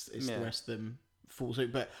party, it's Yeah. the rest of them fall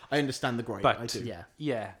suit. But I understand the gripe. But- I do. Yeah.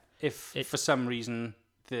 Yeah. If for some reason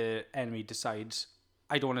the enemy decides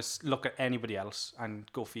I don't want to look at anybody else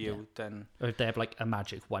and go for you, then Or if they have like a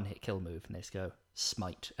magic one-hit kill move and they just go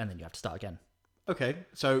smite, and then you have to start again. Okay,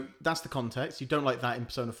 so that's the context. You don't like that in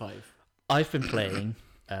Persona 5. I've been playing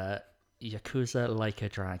Yakuza Like a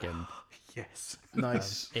Dragon. yes.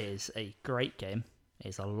 Nice. It is a great game. It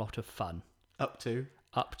is a lot of fun Up to.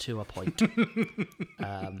 up to a point.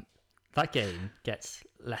 That game gets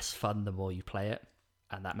less fun the more you play it,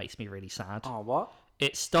 and that makes me really sad. Oh, what?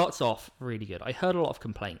 It starts off really good. I heard a lot of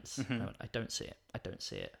complaints. I went, I don't see it. I don't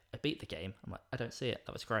see it. I beat the game. I'm like, I don't see it.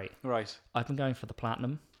 That was great. Right. I've been going for the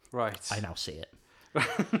platinum. Right. I now see it.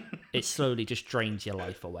 It slowly just drains your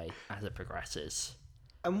life away as it progresses.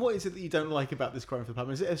 And what is it that you don't like about this Crime for the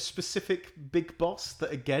Platinum? Is it a specific big boss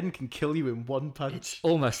that, again, can kill you in one punch? It's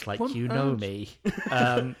almost like you know me.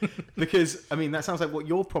 Because, I mean, that sounds like what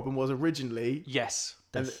your problem was originally. Yes.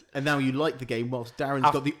 And now you like the game, whilst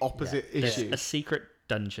Darren's got the opposite There's issue. a secret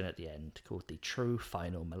dungeon at the end called the True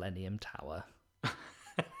Final Millennium Tower.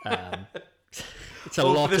 It's a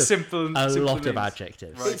All for lot the of simple lot of names.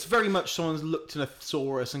 adjectives. It's very much someone's looked at a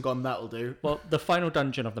thesaurus and gone, that'll do. Well, the final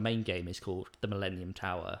dungeon of the main game is called the Millennium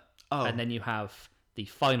Tower. Oh. And then you have the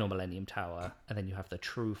final Millennium Tower, and then you have the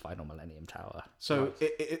true final Millennium Tower. So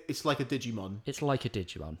it's like a Digimon. It's like a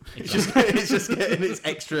Digimon. It's just getting its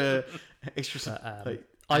extra like,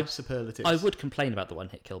 add superlatives. I would complain about the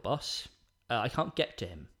one-hit kill boss. I can't get to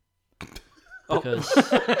him. Because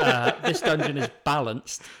this dungeon is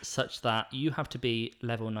balanced such that you have to be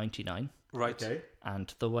level 99. Right. Okay.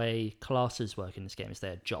 And the way classes work in this game is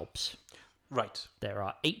they're jobs. Right. There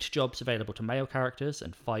are 8 jobs available to male characters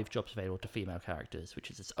and 5 jobs available to female characters, which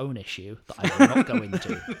is its own issue that I will not go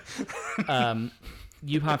into.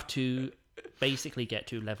 You have to basically get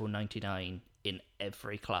to level 99 in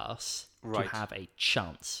every class Right. to have a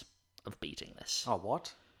chance of beating this. Oh,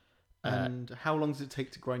 what? And how long does it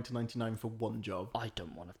take to grind to 99 for one job? I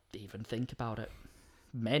don't want to even think about it.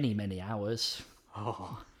 Many, many hours.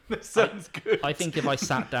 Oh, that sounds good. I think if I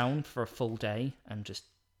sat down for a full day and just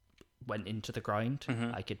went into the grind,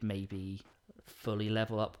 I could maybe fully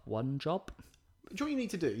level up one job. Do you know what you need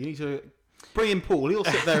to do? You need to bring in Paul. He'll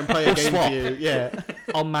sit there and play a game swap. for you. Yeah.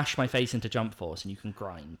 I'll mash my face into Jump Force and you can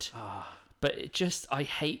grind. But it just, I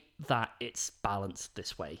hate that it's balanced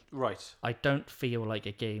this way. Right. I don't feel like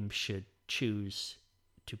a game should choose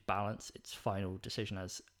to balance its final decision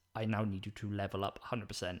as I now need you to level up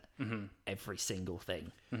 100% every single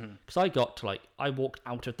thing. Because I got to I walked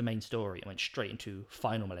out of the main story and went straight into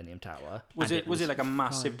Final Millennium Tower. Was and it like a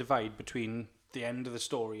massive divide between the end of the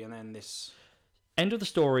story and then this? End of the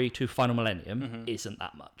story to Final Millennium isn't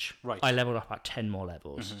that much. Right. I leveled up about 10 more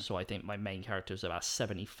levels, so I think my main character was about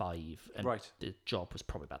 75, and Right. the job was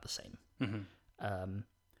probably about the same.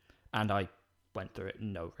 And I went through it,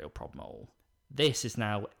 no real problem at all. This is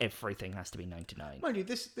now everything has to be 99. Mind you,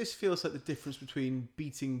 this feels like the difference between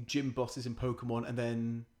beating gym bosses in Pokemon and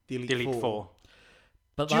then the Elite, The Elite Four. Four.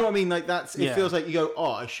 But Do you know that- what I mean? Like it Yeah. feels like you go,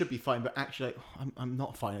 oh, I should be fine, but actually, I'm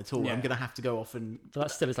not fine at all. Yeah. I'm gonna have to go off and. But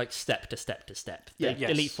that still is like step to step to step. Yeah. The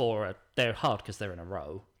Yes. Elite Four, they're hard because they're in a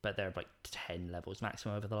row, but they're like 10 levels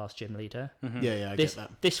maximum over the last gym leader. Yeah, I This get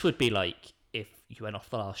that. this would be like if you went off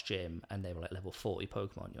the last gym and they were like level 40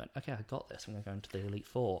 Pokemon. You went, okay, I got this. I'm going to go into the Elite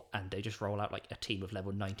Four. And they just roll out like a team of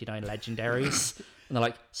level 99 legendaries. And they're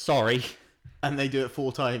like, sorry. And they do it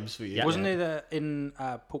 4 times for you. Yeah. Wasn't it in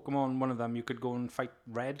Pokemon, one of them, you could go and fight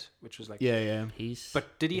Red, which was like... Yeah.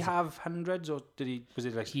 But Did he have hundreds, or was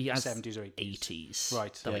it like he has 70s or 80s? 80s.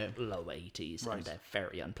 Right. They're Yeah. like low 80s. Right. And they're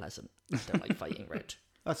very unpleasant. I don't like fighting Red.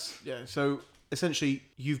 So essentially,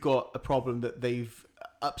 you've got a problem that they've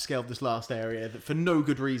upscaled this last area that for no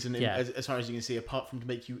good reason, Yeah. as far as you can see, apart from to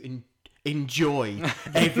make you enjoy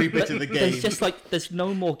every bit of the game. There's just there's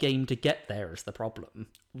no more game to get there is the problem.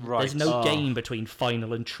 Right. There's no game between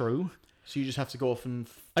final and true. So you just have to go off and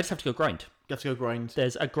I just have to go grind. you have to go grind.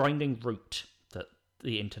 There's a grinding route that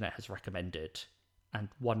the internet has recommended, and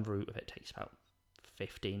one route of it takes about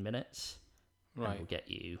 15 minutes. And Right. will get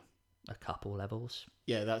you a couple levels.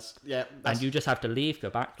 That's And you just have to leave, go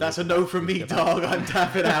back. that's a leave, go no back, from leave, me, go back. dog. I'm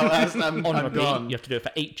tapping out. I'm On repeat, gone. you have to do it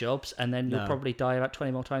for 8 jobs, and then you'll No. probably die about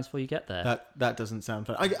 20 more times before you get there. That doesn't sound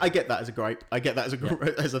fun. I get that as a gripe. I get that as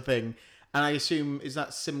as a thing. And I assume, is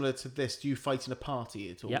that similar to this? Do you fight in a party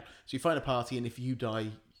at all? Yep. So you fight in a party, and if you die,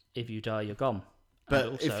 If you die, you're gone. but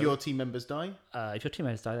And if also, your team members die, if your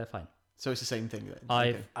teammates die, they're fine. so it's the same thing. Then.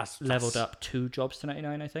 I've Okay. That's- leveled up 2 jobs to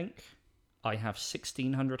 99, I think. I have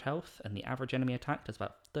 1600 health, and the average enemy attack does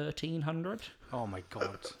about 1300. Oh my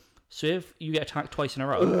god. So if you get attacked twice in a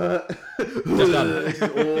row, just done. This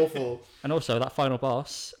is awful. And also, that final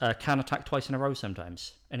boss can attack twice in a row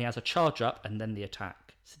sometimes. And he has a charge up and then the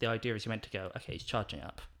attack. So the idea is you meant to go, okay, he's charging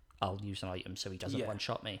up. I'll use an item so he doesn't Yeah.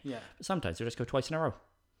 one-shot me. Yeah. But sometimes he'll just go twice in a row.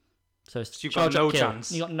 So it's you've got charge up, no kill.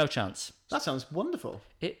 chance. You got no chance. That sounds wonderful.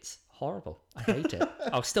 It's horrible. I hate it.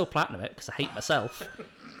 I'll still platinum it because I hate myself.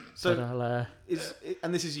 So But I'll...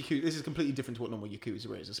 and this is Yakuza. This is completely different to what normal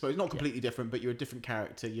Yakuza is. I suppose not completely different, but you're a different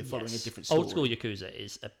character. You're following a yes. different story. Old school Yakuza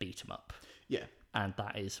is a beat 'em up. Yeah. And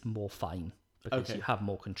that is more fine because Okay. you have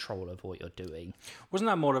more control of what you're doing. Wasn't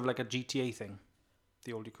that more of like a GTA thing?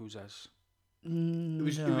 The old Yakuzas. It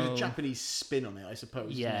was a Japanese spin on it, I suppose.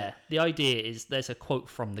 wasn't Yeah, it? the idea is there's a quote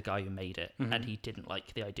from the guy who made it, and he didn't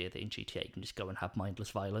like the idea that in GTA you can just go and have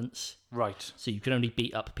mindless violence. Right. So you can only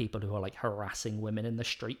beat up people who are like harassing women in the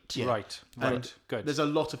street. Yeah. Right. And Right. Good. There's a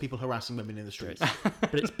lot of people harassing women in the streets.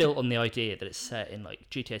 But it's built on the idea that it's set in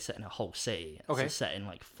like GTA is set in a whole city. It's Okay. set in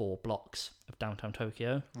like 4 blocks of downtown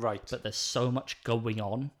Tokyo. Right. But there's so much going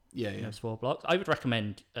on Yeah, in yeah. those 4 blocks. I would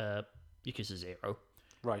recommend Yakuza 0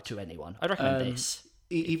 Right. to anyone. I'd recommend this.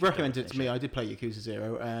 He recommended it to me. I did play Yakuza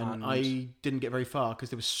 0, and And- I didn't get very far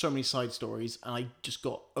because there were so many side stories, and I just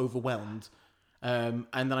got overwhelmed. And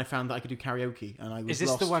then I found that I could do karaoke, and I was Is this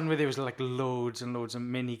lost. the one where there was like loads and loads of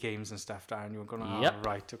mini games and stuff, Darren? You were going, oh, Yep.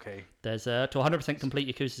 right, okay. There's to 100% complete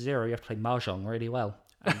Yakuza 0, you have to play Mahjong really well.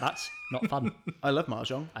 and that's not fun. I love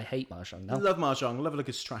Mahjong. I hate Mahjong I now. love Mahjong. I love a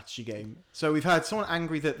good strategy game. So we've had someone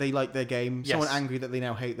angry that they like their game, someone Yes. angry that they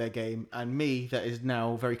now hate their game, and me that is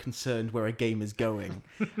now very concerned where a game is going.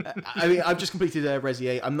 I mean, I've just completed Resi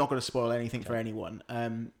 8. I'm not going to spoil anything for anyone.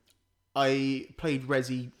 I played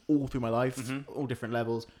Resi all through my life, all different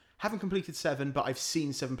levels. Haven't completed 7, but I've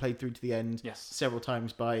seen 7 played through to the end Yes. several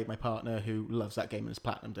times by my partner who loves that game and has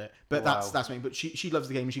platinumed it. But Wow. that's me. But she loves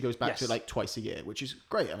the game and she goes back Yes. to it like twice a year, which is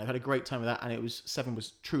great. And I've had a great time with that. And 7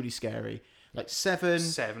 was truly scary. Like 7,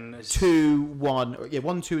 7 is 2, 1,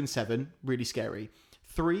 1, 2, and 7, really scary.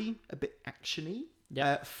 3, a bit actiony.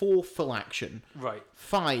 Yeah. 4, full action. right.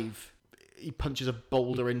 5, he punches a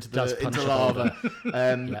boulder into does punch into a lava,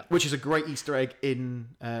 Yeah. which is a great Easter egg in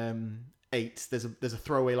 8. There's a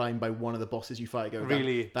throwaway line by one of the bosses you fight. Go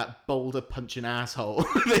Really? that boulder punching asshole.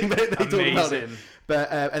 they talk about it. Amazing. But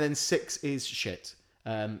and then 6 is shit.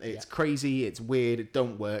 It's crazy. It's weird. It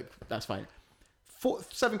don't work. That's fine.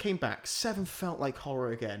 7 came back. 7 felt like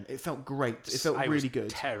horror again. It felt great. It felt I really was good.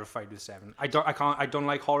 terrified with 7. I don't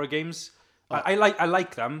like horror games. I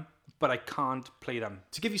like them, but I can't play them.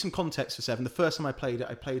 To give you some context for 7, the first time I played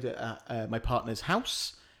it at my partner's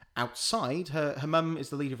house. Outside, her mum is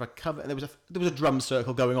the leader of a cover. There was a drum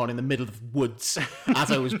circle going on in the middle of woods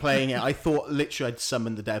as I was playing it. I thought literally I'd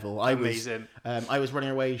summoned the devil. Amazing. I was running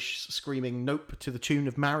away screaming "Nope" to the tune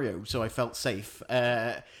of Mario, so I felt safe.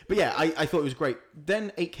 But yeah, I thought it was great.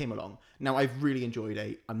 Then 8 came along. Now I've really enjoyed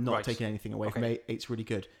 8. I'm not Right. taking anything away from Okay. 8. 8's really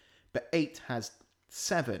good, but 8 has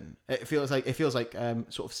 7. It feels like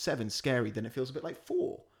sort of 7 scary. Then it feels a bit like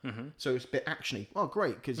 4. So it's a bit actiony. Oh,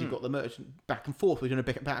 great, because you've got the merchant back and forth. We're doing a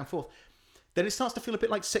bit back and forth. Then it starts to feel a bit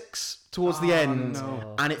like 6 towards the end,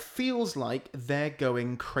 and it feels like they're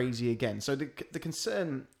going crazy again. So the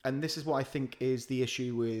concern, and this is what I think is the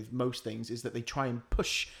issue with most things, is that they try and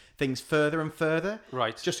push things further and further.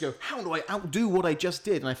 Right. Just to go, how do I outdo what I just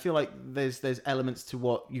did? And I feel like there's elements to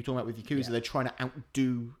what you're talking about with Yakuza. They're trying to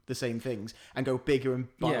outdo the same things and go bigger and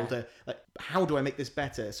bolder. Like, how do I make this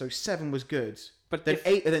better? So 7 was good. But then if-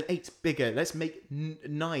 8, and then 8's bigger. Let's make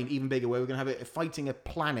 9 even bigger, where we're going to have it fighting a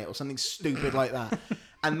planet or something stupid like that.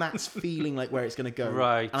 And that's feeling like where it's going to go.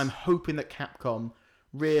 Right. And I'm hoping that Capcom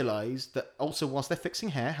realise that also, whilst they're fixing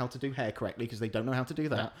how to do hair correctly, because they don't know how to do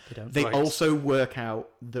that, they don't. they Right. also work out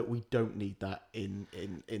that we don't need that in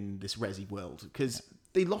this Resi world, because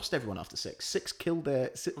they lost everyone after 6. 6 killed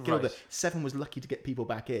their. Right. 7 was lucky to get people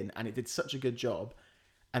back in, and it did such a good job.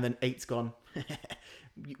 And then 8's gone.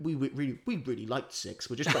 We really liked 6.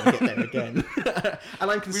 We're just trying to get there again.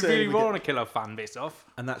 And I'm We concerned. really we're gonna- want to kill our fan base off.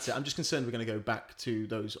 and that's it. I'm just concerned we're going to go back to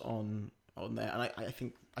those on there. And I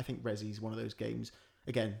think Resi is one of those games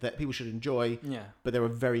again that people should enjoy. Yeah. But there are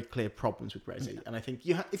very clear problems with Resi, and I think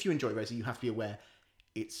if you enjoy Resi, you have to be aware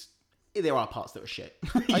there are parts that are shit.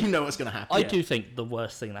 You know what's going to happen. I do think the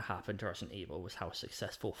worst thing that happened to Resident Evil was how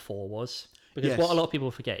successful 4 was. Because Yes. what a lot of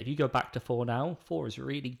people forget, if you go back to 4 now, 4 is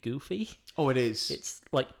really goofy. Oh, it is. It's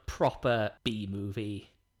like proper B-movie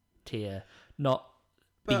tier, not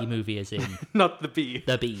B-movie as in Not the bee.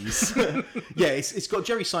 the bees. Yeah, it's got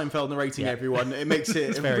Jerry Seinfeld narrating everyone. It makes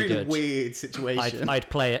it a very really good. weird situation. I'd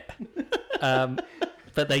play it.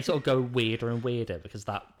 But they sort of go weirder and weirder because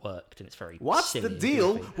that worked and it's very What's silly the and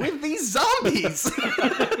deal goofy. with these zombies?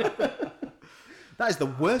 That is the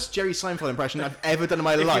worst Jerry Seinfeld impression I've ever done in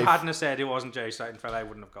my If life. you hadn't have said it wasn't Jerry Seinfeld, I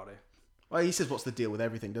wouldn't have got it. Well, he says, "What's the deal with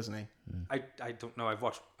everything?" Doesn't he? I don't know. I've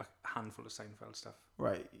watched a handful of Seinfeld stuff.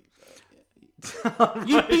 Right.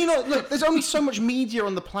 You've been on. Look, there's only so much media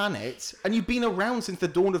on the planet, and you've been around since the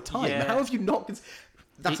dawn of time. Yeah. How have you not?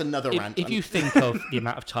 That's another rant. If you think of the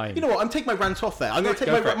amount of time... You know what? I'm taking my rant off there. I'm going to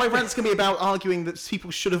take Go for it. my rant's going to be about arguing that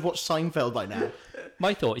people should have watched Seinfeld by now.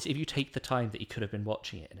 My thought is if you take the time that you could have been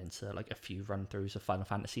watching it and insert like a few run-throughs of Final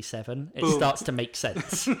Fantasy VII, it starts to make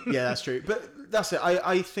sense. Yeah, that's true. But that's it.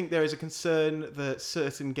 I think there is a concern that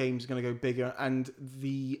certain games are going to go bigger, and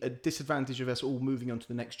the disadvantage of us all moving on to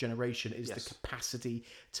the next generation is the capacity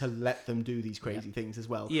to let them do these crazy things as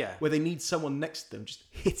well. Yeah. Where they need someone next to them just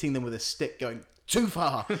hitting them with a stick going, too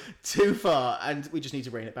far, too far, and we just need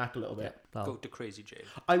to rein it back a little bit. Well, Go to Crazy Jane.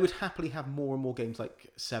 I would happily have more and more games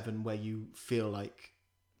like 7 where you feel like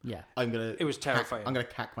yeah. It was terrifying. I'm going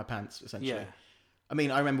to cack my pants, essentially. Yeah. I mean,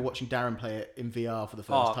 I remember watching Darren play it in VR for the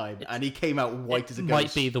first time, and he came out white as a ghost.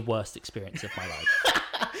 Might be the worst experience of my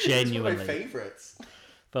life. Genuinely. It's one of my favourites.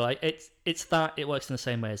 But like it's that it works in the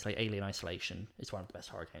same way as like Alien Isolation. It's one of the best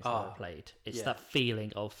horror games I've ever played. It's that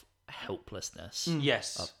feeling of helplessness.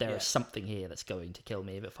 Yes. Of there yeah. is something here that's going to kill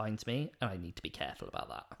me if it finds me, and I need to be careful about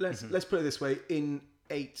that. Let's put it this way: in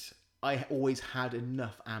 8, I always had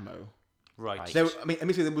enough ammo Right.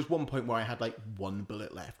 Admittedly, there was one point where I had like one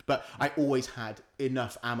bullet left, but I always had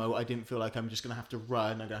enough ammo. I didn't feel like I'm just going to have to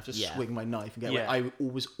run. I'm going to have to swing my knife and get away. I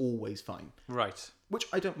was always fine. Right. Which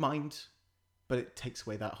I don't mind, but it takes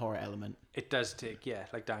away that horror element. It does take,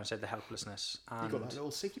 like Darren said, the helplessness. And You got that little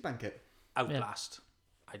safety blanket. Outlast.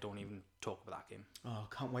 I don't even talk about that game. Oh,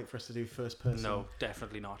 can't wait for us to do first person. No,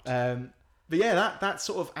 definitely not. But yeah, that's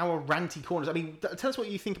sort of our ranty corners. I mean, tell us what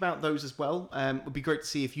you think about those as well. It would be great to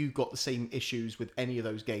see if you got the same issues with any of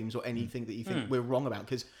those games or anything that you think we're wrong about.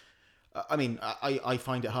 Because, I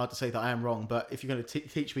find it hard to say that I am wrong, but if you're going to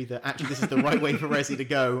teach me that actually this is the right way for Resi to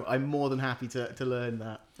go, I'm more than happy to learn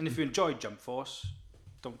that. And if you enjoyed Jump Force,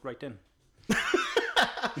 don't write in.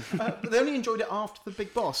 But they only enjoyed it after the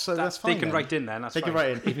big boss, so that's fine. They can then. write in then, that's They fine. can write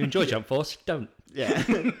in. If you enjoy Jump Force, don't. Yeah.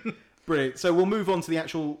 Brilliant. So we'll move on to the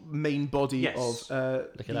actual main body of Look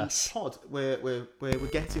at the us. pod. We're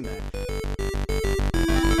getting there.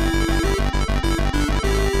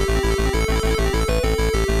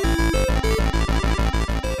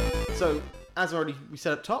 So as we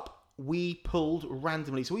said up top, we pulled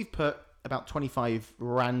randomly. So we've put about 25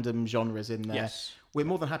 random genres in there. Yes. We're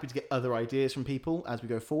more than happy to get other ideas from people as we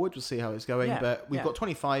go forward. We'll see how it's going. Yeah, But we've yeah. got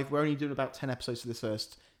 25. We're only doing about 10 episodes for this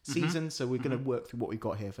first season, so we're going to work through what we've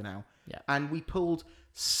got here for now. Yeah. And we pulled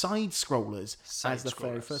side-scrollers as the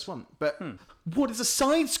very Side-scrollers. first one. But what is a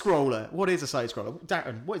side-scroller? What is a side-scroller?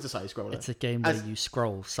 Darren, what is a side-scroller? It's a game where you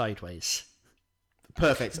scroll sideways.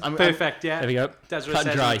 Perfect. Perfect, yeah. There we go. That's what Cut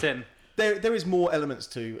it and says on dry. the tin. There is more elements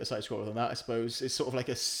to a side-scroller than that, I suppose. It's sort of like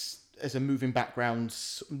as a moving background,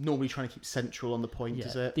 normally trying to keep central on the point,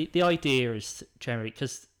 is it? The idea is generally,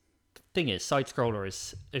 because the thing is, side scroller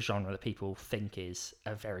is a genre that people think is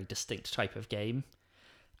a very distinct type of game,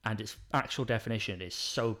 and its actual definition is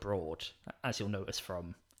so broad, as you'll notice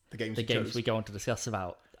from The games the you games chose. we go on to discuss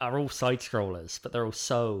about are all side scrollers, but they're all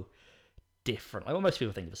so different. Like what most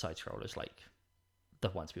people think of as side scrollers, like the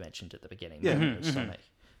ones we mentioned at the beginning, Yeah. Mario, Sonic,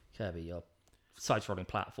 Kirby, your side scrolling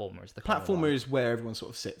platformer is the common Platformer one. is where everyone sort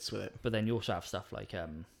of sits with it. But then you also have stuff like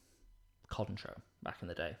Contra back in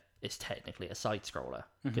the day. It's technically a side scroller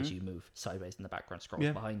because you move sideways and the background scrolls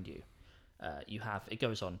Yeah. behind you. It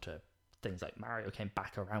goes on to things like Mario came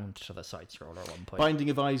back around to the side scroller at one point. Binding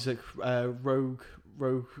of Isaac,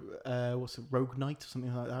 Rogue Knight or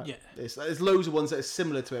something like that. Yeah. There's loads of ones that are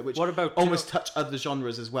similar to it, which What about- almost touch other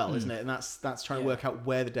genres as well, isn't it? And that's trying to Yeah. work out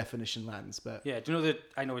where the definition lands. But Yeah, do you know that,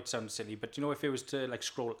 I know it sounds silly, but do you know if it was to like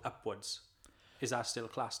scroll upwards, is that still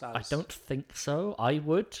classed as? I don't think so. I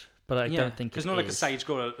would, but I don't think Because it not like a is. side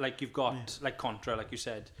scroller, like you've got like Contra, like you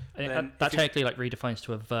said. And Then that if you- technically like redefines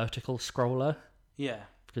to a vertical scroller yeah.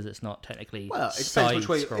 because it's not technically well, it side depends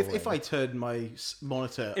which way. scrolling. If I turn my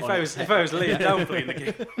monitor, If on I its was head- laying down playing the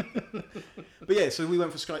game. But yeah, so we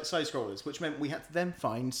went for side scrollers, which meant we had to then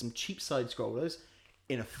find some cheap side scrollers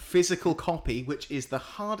in a physical copy, which is the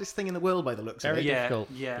hardest thing in the world by the looks of Very it. Yeah,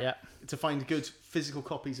 difficult. yeah. To find good physical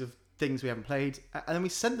copies of things we haven't played, and then we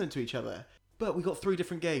sent them to each other. But we got 3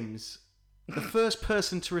 different games. The first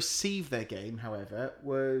person to receive their game, however,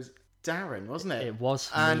 was Darren, wasn't it? It was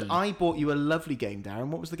And me. I bought you a lovely game, Darren.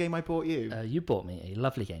 What was the game I bought you? You bought me a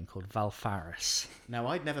lovely game called Valfaris. Now,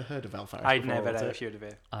 I'd never heard of Valfaris I'd before, never was ever it? heard of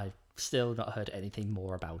it. I've still not heard anything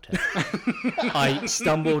more about it. I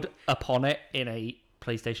stumbled upon it in a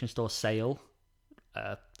PlayStation Store sale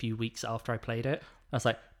a few weeks after I played it. I was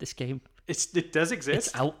like, this game, It does exist.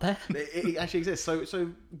 it's out there. It actually exists.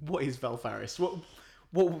 So what is Valfaris?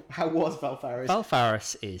 How was Valfaris?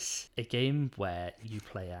 Valfaris is a game where you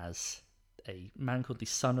play as a man called the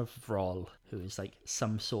Son of Vrol, who is like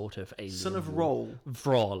some sort of alien. Son of Roll.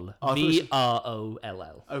 Vrol. Oh, I thought it was-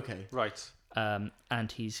 Vroll. Okay. Right.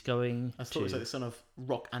 And he's going I thought it was to... like the son of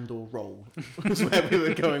Rock and or Roll. That's where we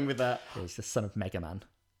were going with that. He's the son of Mega Man.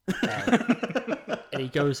 And he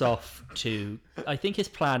goes off to... I think his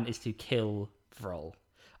plan is to kill Vrol.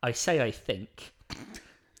 I say I think.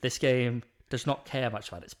 This game does not care much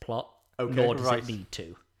about its plot, Okay, nor does right. it need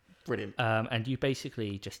to. Brilliant. And you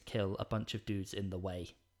basically just kill a bunch of dudes in the way.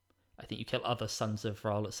 I think you kill other sons of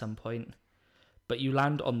Vrol at some point. But you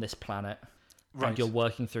land on this planet, Right. and you're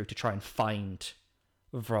working through to try and find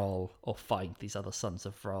Vrol or find these other sons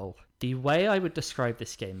of Vrol. The way I would describe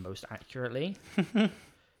this game most accurately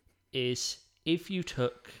is if you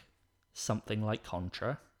took something like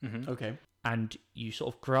Contra Okay. and you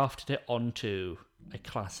sort of grafted it onto a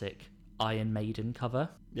classic Iron Maiden cover.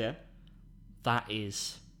 Yeah. That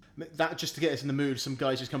is... That just to get us in the mood, some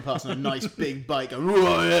guys just come past on a nice big bike going,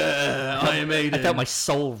 "Whoa, yeah, Iron Maiden." I felt my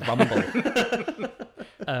soul rumble.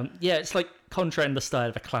 Yeah, it's like Contra in the style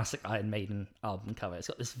of a classic Iron Maiden album cover. It's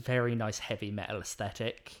got this very nice heavy metal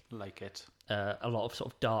aesthetic. Like it. a lot of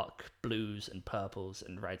sort of dark blues and purples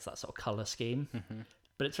and reds, that sort of colour scheme.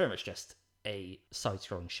 But it's very much just a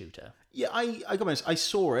side-scrolling shooter. Yeah, I got honest. I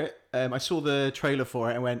saw it. I saw the trailer for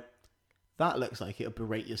it and went, that looks like it'll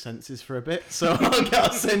berate your senses for a bit. So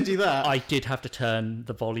I'll send you that. I did have to turn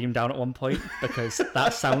the volume down at one point because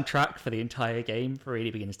that soundtrack for the entire game really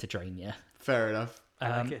begins to drain you. Fair enough.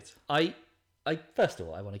 I like it. I first of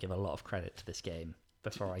all, I want to give a lot of credit to this game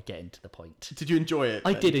before I get into the point. Did you enjoy it?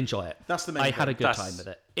 I then? did enjoy it. That's the main I had a thing. good time with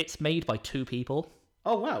it. It's made by 2 people.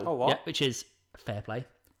 Oh, wow. Oh, what? Yeah, which is fair play.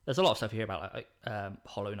 There's a lot of stuff you hear about, like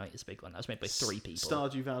Hollow Knight is a big one. That was made by 3 people.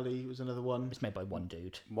 Stardew Valley was another one. It's made by 1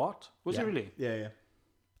 dude. What? Was Yeah. it really? Yeah, yeah.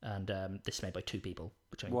 And this is made by 2 people,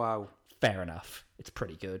 which I mean, Wow. fair enough. It's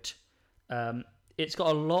pretty good. It's got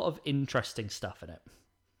a lot of interesting stuff in it.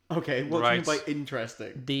 Okay, what Right. do you mean by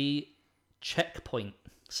interesting? The checkpoint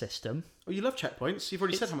system. Oh, you love checkpoints. You've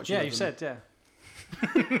already said how much you Yeah, love you them. said,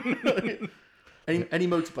 yeah. Any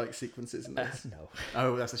motorbike sequences in this? No.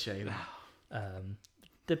 Oh, that's a shame.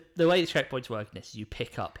 The way the checkpoints work in this is you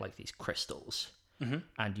pick up like these crystals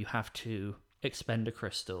and you have to expend a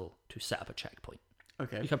crystal to set up a checkpoint.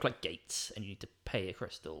 Okay. You have like gates and you need to pay a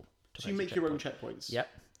crystal to So you place a make your own checkpoint. checkpoints? Yep.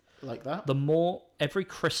 Like that? The more every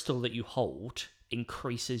crystal that you hold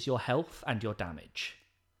increases your health and your damage.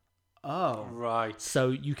 Oh. Right. So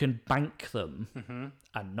you can bank them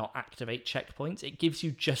and not activate checkpoints. It gives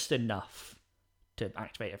you just enough to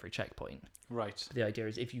activate every checkpoint. Right. The idea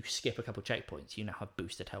is if you skip a couple checkpoints, you now have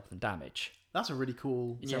boosted health and damage. That's a really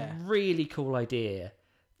cool... It's Yeah. a really cool idea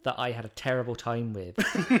that I had a terrible time with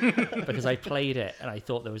because I played it and I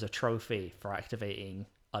thought there was a trophy for activating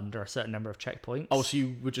under a certain number of checkpoints. Oh, so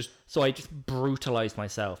you were just... So I just brutalized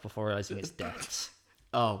myself before realizing its deaths,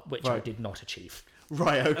 Oh, which I right. did not achieve.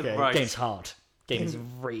 Right, okay. Right. Game's hard. Game is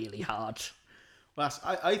really hard. Well,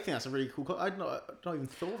 I think that's a really cool... I'd not even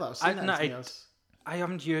thought that. I've seen that in anything else. I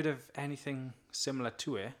haven't heard of anything similar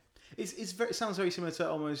to it. It's very, it sounds very similar to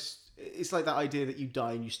almost... It's like that idea that you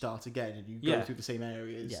die and you start again and you go Yeah. through the same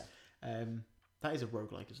areas. Yeah. That is a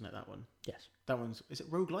roguelike, isn't it, that one? Yes. That one's... Is it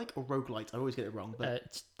roguelike or roguelite? I always get it wrong,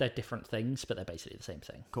 but... They're different things, but they're basically the same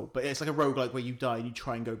thing. Cool. But it's like a roguelike where you die and you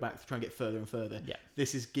try and go back to try and get further and further. Yeah.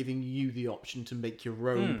 This is giving you the option to make your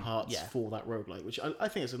own parts yeah. for that roguelike, which I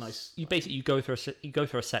think is a nice... You basically you go through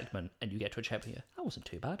a segment and you get to a checkpoint. That wasn't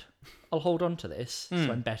too bad. I'll hold on to this, so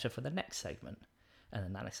I'm better for the next segment. And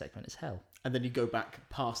then that next segment is hell. And then you go back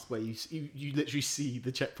past where you literally see the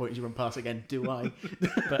checkpoint as you run past again. Do I?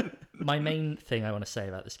 But my main thing I want to say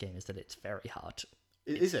about this game is that it's very hard,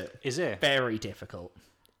 Is it? Is it? very difficult.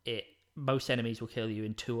 Most enemies will kill you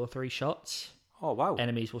in 2 or 3 shots. Oh, wow.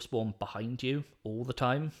 Enemies will spawn behind you all the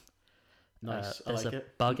time. Nice. I There's like a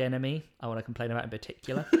it. bug enemy I want to complain about in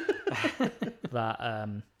particular.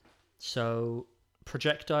 So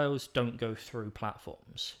projectiles don't go through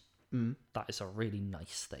platforms. That is a really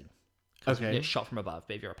nice thing. Because you Okay. get shot from above,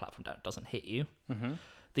 but if you're a platform down, it doesn't hit you.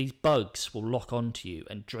 These bugs will lock onto you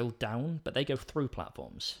and drill down, but they go through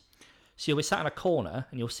platforms. So you'll be sat in a corner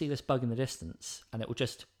and you'll see this bug in the distance, and it will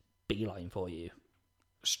just beeline for you.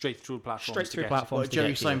 Straight through platforms. Straight to through get- platforms. Well, to Jerry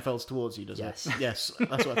get to you. Seinfeld's towards you, does Yes. it? Yes.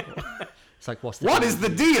 That's what I thought. It's like, what's the What deal? is the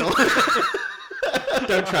deal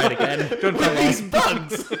Don't try it again. Don't with these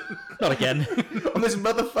bugs Not again. on this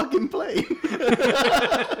motherfucking plane?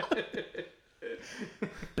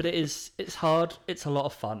 But it's hard. It's a lot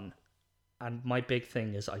of fun. And my big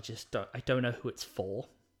thing is I don't know who it's for.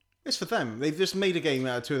 It's for them. They've just made a game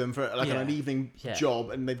out of 2 of them for like Yeah. an evening Yeah. job,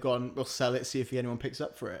 and they've gone, we'll sell it, see if anyone picks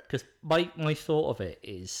up for it. Because my thought of it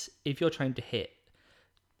is, if you're trying to hit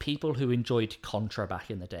people who enjoyed Contra back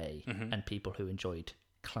in the day and people who enjoyed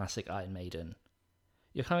classic Iron Maiden,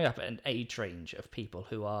 you're coming up at an age range of people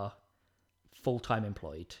who are full-time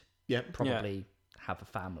employed, Yeah. probably have a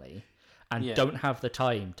family, and Yeah. don't have the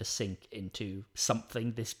time to sink into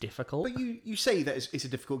something this difficult. But you say that it's a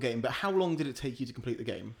difficult game, but how long did it take you to complete the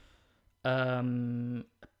game?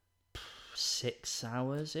 6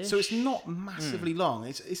 hours ish. So it's not massively long.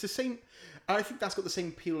 It's the same. I think that's got the same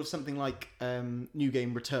appeal of something like New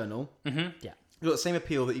Game Returnal. Yeah. It's got the same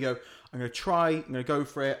appeal that you go, I'm going to try, I'm going to go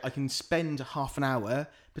for it. I can spend half an hour,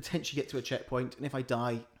 potentially get to a checkpoint, and if I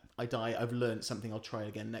die, I die. I've learned something. I'll try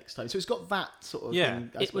again next time. So it's got that sort of Yeah.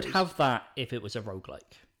 thing. I It would suppose. have that if it was a roguelike.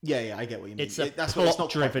 Yeah, I get what you mean. It's a That's what it's not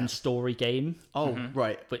quite plot-driven that. story game, Oh,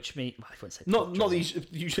 right. which means I wouldn't say Not plot-driven.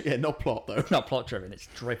 usually, yeah, not plot though. Not plot-driven. It's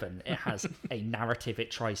driven. It has a narrative it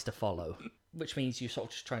tries to follow, which means you're sort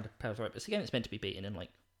of just trying to power through it. But it's a game that's meant to be beaten in like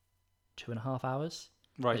 2.5 hours.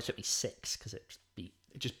 Right. It took me 6 because it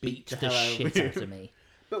It just beat the the hell out of shit me. out of me.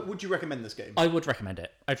 But would you recommend this game? I would recommend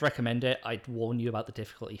it. I'd recommend it. I'd warn you about the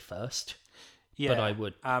difficulty first. Yeah. But I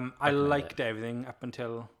would. I recommend liked everything up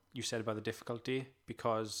until you said about the difficulty,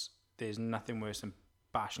 because there's nothing worse than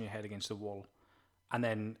bashing your head against the wall, and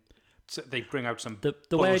then they bring out some the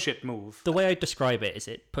way bullshit move. The way I describe it is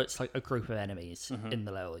it puts like a group of enemies Mm-hmm. in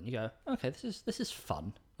the level, and you go, okay, this is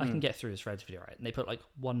fun. I can get through this relatively right. And they put like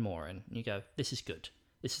one more in, and you go, this is good.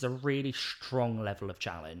 This is a really strong level of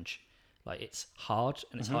challenge. Like, it's hard,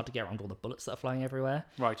 and it's hard to get around all the bullets that are flying everywhere.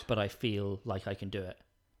 Right. But I feel like I can do it.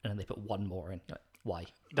 And then they put one more in. You're like, why?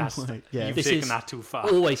 That's Yeah. you've This taken is that too far.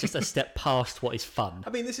 Always just a step past what is fun. I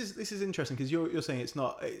mean, this is interesting because you're saying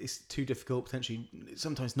it's too difficult, potentially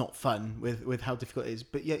sometimes not fun with how difficult it is,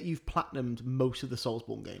 but yet you've platinumed most of the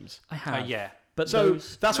Soulsborne games. I have. Yeah. But So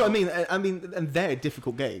those, that's what I mean. I mean, and they're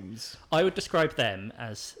difficult games. I would describe them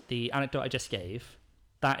as the anecdote I just gave.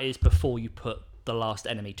 That is before you put the last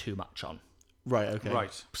enemy too much on. Right. Okay.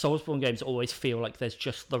 Right. Soulsborne games always feel like there's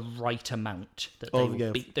just the right amount that they will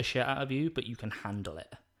yeah. beat the shit out of you, but you can handle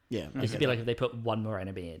it. Yeah. I This get would be that. like if they put one more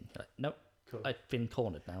enemy in. Like, nope, I've been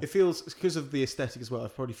cornered now. It feels, because of the aesthetic as well,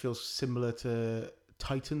 it probably feels similar to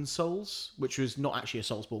Titan Souls, which was not actually a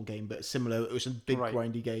Soulsborne game, but similar. It was a big Right.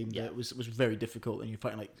 grindy game Yeah. that was very difficult, and you're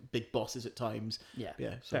fighting like big bosses at times. Yeah,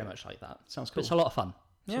 Yeah, so- very much like that. Sounds But cool. it's a lot of fun.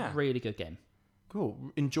 It's Yeah. a really good game.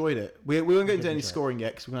 Cool. Enjoyed it. We won't get into any enjoy it. scoring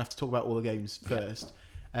yet because we're going to have to talk about all the games first.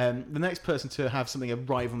 The next person to have something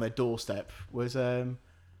arrive on their doorstep was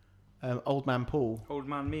Old Man Paul. Old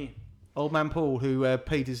man me. Old Man Paul, who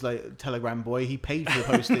paid his telegram boy. He paid for the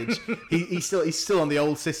postage. He's still on the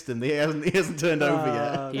old system. He hasn't turned over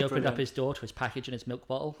yet. He opened up his door to his package and his milk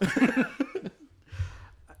bottle.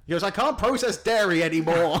 He goes, I can't process dairy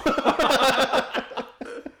anymore.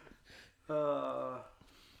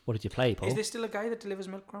 What did you play, Paul? Is there still a guy that delivers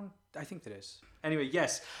milk around? I think there is. Anyway,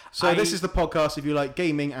 yes. So this is the podcast if you like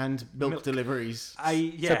gaming and milk deliveries.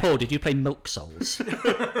 So, Paul, did you play Milk Souls?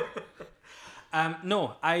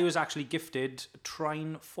 No, I was actually gifted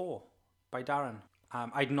Trine 4 by Darren.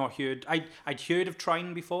 I'd heard of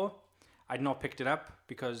Trine before. I'd not picked it up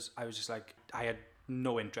because I was just like, I had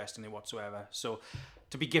no interest in it whatsoever. So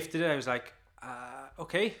to be gifted it, I was like,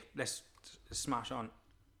 okay, let's smash on.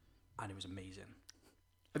 And it was amazing.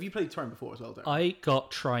 Have you played Trine before as well, Darren? I got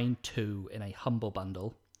Trine 2 in a Humble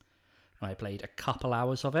Bundle, and I played a couple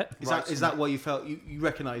hours of it. Is that why you felt you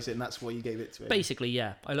recognise it and that's why you gave it to him? Basically,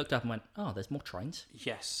 yeah. I looked up and went, oh, there's more Trines.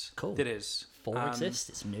 Yes, Cool. there is. 4 exists,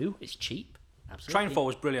 it's new, it's cheap. Absolutely. Trine 4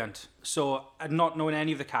 was brilliant. So, not knowing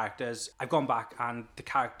any of the characters, I've gone back and the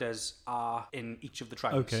characters are in each of the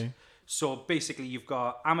tribes. Okay. So, basically, you've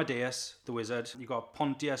got Amadeus, the wizard. You've got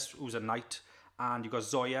Pontius, who's a knight. And you've got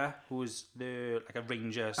Zoya, who's like a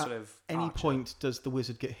ranger sort of Any archer. point does the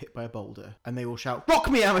wizard get hit by a boulder and they all shout, "Rock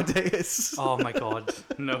me, Amadeus!" Oh my god,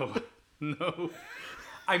 no.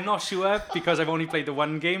 I'm not sure because I've only played the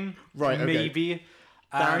one game. Right, okay. Maybe.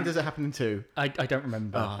 Darren, does it happen in 2? I don't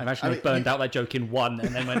remember. I imagine I they mean, burned out that joke in 1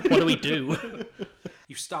 and then went, what do we do?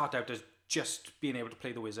 You start out as just being able to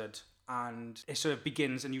play the wizard, and it sort of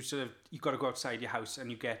begins, and you've got to go outside your house, and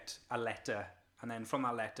you get a letter. And then from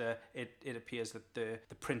that letter, it appears that the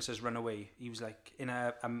prince has run away. He was like in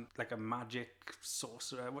a magic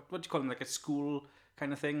sorcerer. What do you call him? Like a school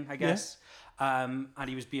kind of thing, I guess. And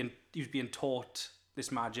he was being taught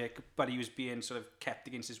this magic, but he was being sort of kept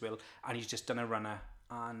against his will. And he's just done a runner,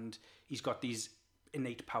 and he's got these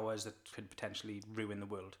innate powers that could potentially ruin the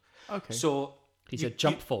world. Okay. So He's a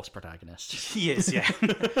Jump Force protagonist. he is, yeah.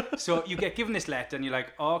 So you get given this letter, and you're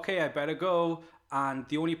like, okay, I better go. And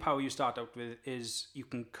the only power you start out with is you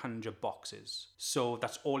can conjure boxes. So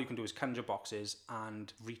that's all you can do is conjure boxes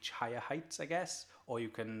and reach higher heights, I guess. Or you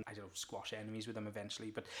can, squash enemies with them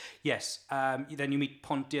eventually. But yes, then you meet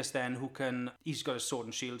Pontius then, he's got a sword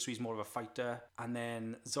and shield, so he's more of a fighter. And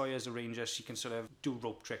then Zoya's a ranger. She can sort of do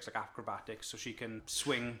rope tricks, like acrobatics. So she can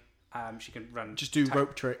swing. She can run. Just do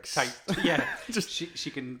rope tricks. Yeah. She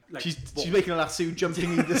can, like... She's making a lasso,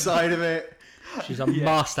 jumping either side of it. She's a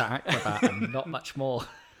master acrobat and not much more.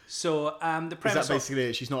 So the Is premise that basically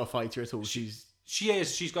it? She's not a fighter at all. she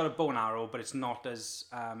is. She's got a bow and arrow, but it's not as.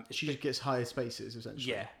 She just gets higher spaces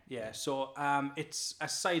essentially. Yeah. So it's a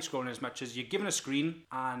side scrolling as much as you're given a screen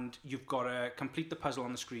and you've got to complete the puzzle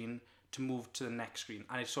on the screen to move to the next screen,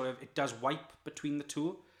 and it does wipe between the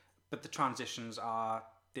two, but the transitions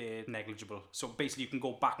they're negligible. So basically, you can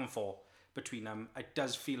go back and forth between them. It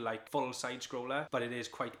does feel like full side scroller, but it is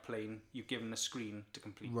quite plain. You're given the screen to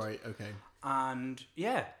complete. Right. Okay. And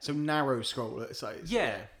yeah. So narrow scroller size.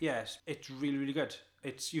 Yes. It's really, really good.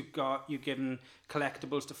 You're given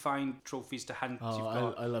collectibles to find, trophies to hunt.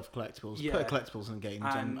 Oh, I love collectibles. Yeah. Put collectibles in games.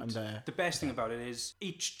 And I'm there. the best thing about it is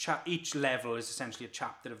each level is essentially a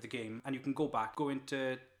chapter of the game, and you can go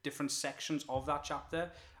into different sections of that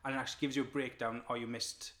chapter, and it actually gives you a breakdown. Or you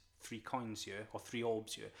missed 3 coins here or 3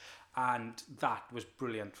 orbs here, and that was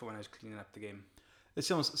brilliant for when I was cleaning up the game. It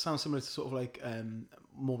sounds similar to sort of like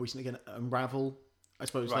more recently again Unravel, I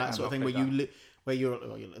suppose, Right, that sort of thing I've where played where you're a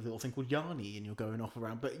little thing called Yarny and you're going off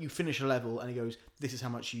around, but you finish a level and he goes, "This is how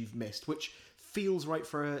much you've missed," which feels right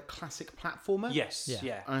for a classic platformer. Yes, Yeah.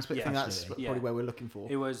 yeah. And I think that's absolutely. probably where we're looking for.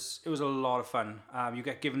 It was a lot of fun. You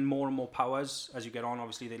get given more and more powers as you get on.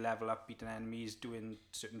 Obviously, they level up, beating enemies, doing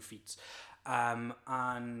certain feats,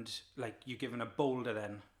 and like you're given a boulder.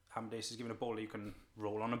 Then Amadeus is given a boulder. You can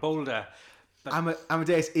roll on a boulder. But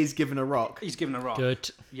Amadeus is given a rock. he's given a rock.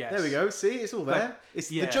 Good. Yes. There we go. See, it's all there. The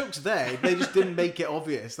yeah. joke's there. They just didn't make it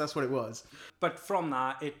obvious. That's what it was. But from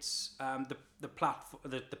that, it's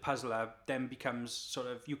the puzzler then becomes sort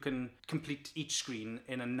of, you can complete each screen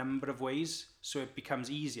in a number of ways, so it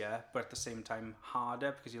becomes easier, but at the same time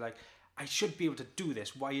harder, because you're like, I should be able to do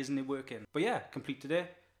this. Why isn't it working? But yeah, completed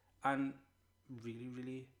it, and really,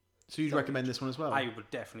 really. So you'd recommend this one as well? I would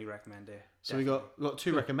definitely recommend it. So we got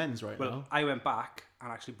 2 recommends right Well, now. I went back and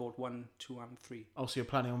actually bought 1, 2, and 3. Oh, so you're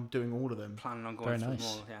planning on doing all of them. Planning on going Very through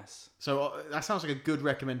nice. them all. Yes. So that sounds like a good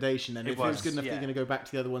recommendation. And if it was was, good enough, yeah. you're going to go back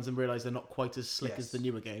to the other ones and realise they're not quite as slick as Yes. the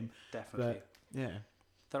newer game. Definitely. But yeah.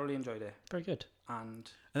 Thoroughly enjoyed it. Very good. And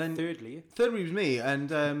then thirdly, third was me.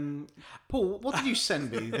 And Paul, what did you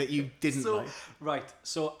send me that you didn't like? Right,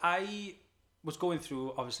 so I was going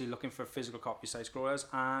through, obviously looking for physical copy side scrollers,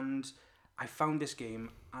 and I found this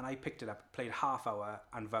game and I picked it up, played half hour,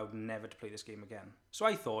 and vowed never to play this game again. So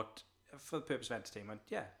I thought, for the purpose of entertainment,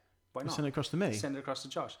 yeah, why not? Send it across to me. Send it across to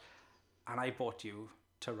Josh. And I bought you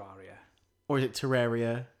Terraria. Or is it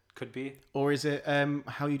Terraria? Could be. Or is it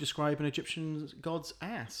how you describe an Egyptian god's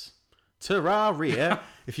ass? Terraria,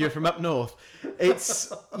 if you're from up north.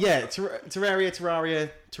 It's, yeah, Terraria.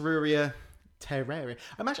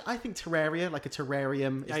 I think Terraria, like a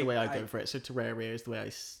terrarium, is the way I go for it. So Terraria is the way I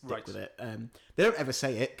stick with it. They don't ever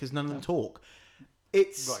say it because none of them talk.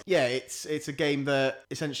 It's it's a game that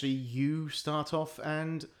essentially you start off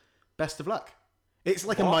and best of luck. It's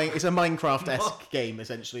like it's a Minecraft-esque game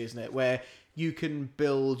essentially, isn't it? Where you can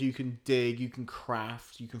build, you can dig, you can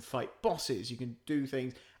craft, you can fight bosses, you can do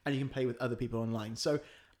things, and you can play with other people online. So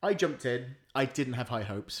I jumped in. I didn't have high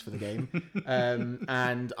hopes for the game.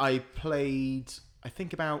 And I played, I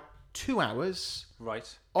think, about 2 hours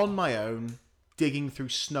Right. on my own, digging through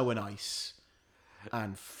snow and ice.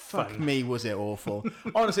 And fuck me, was it awful.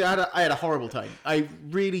 Honestly, I had a horrible time. I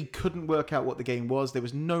really couldn't work out what the game was. There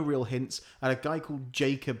was no real hints. I had a guy called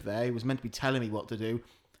Jacob there who was meant to be telling me what to do.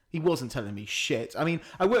 He wasn't telling me shit. I mean,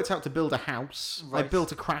 I worked out to build a house. I Right.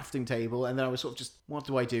 built a crafting table, and then I was sort of just, what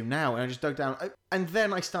do I do now? And I just dug down. And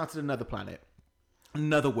then I started another planet.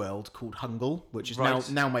 Another world called Hungle, which is Right.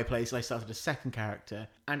 now my place. And I started a second character.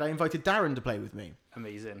 And I invited Darren to play with me.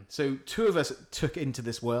 Amazing. So 2 of us took into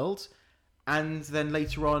this world. And then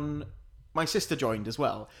later on, my sister joined as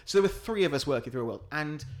well. So there were 3 of us working through a world.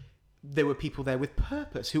 And there were people there with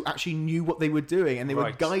purpose who actually knew what they were doing. And they were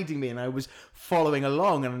Right. guiding me. And I was following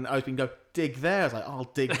along. And I was being go, dig there. I was like,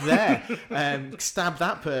 I'll dig there. Stab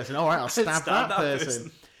that person. All right, I'll stab that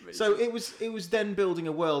person. So it was then building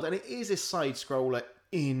a world. And it is a side-scroller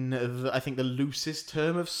in, I think, the loosest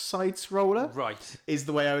term of side-scroller. Right. Is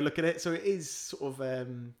the way I would look at it. So it is sort of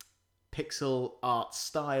pixel art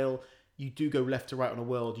style. You do go left to right on a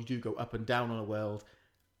world. You do go up and down on a world,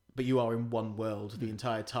 but you are in one world the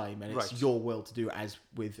entire time, and it's Right. your world to do as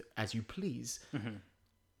you please.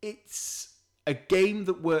 It's a game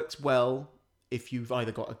that works well if you've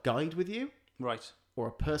either got a guide with you Right. or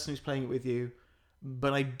a person who's playing it with you.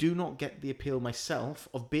 But I do not get the appeal myself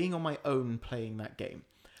of being on my own playing that game.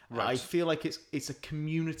 Right. I feel like it's a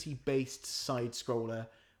community-based side scroller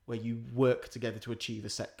where you work together to achieve a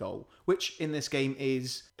set goal, which in this game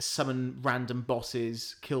is summon random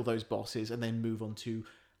bosses, kill those bosses, and then move on to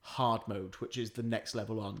hard mode, which is the next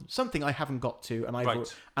level on. Something I haven't got to, and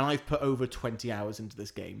I've put over 20 hours into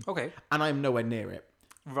this game, Okay. and I'm nowhere near it.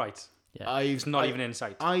 Right. Yeah. It's not even in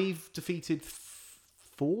sight. I've defeated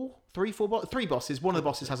 3 bosses. One of the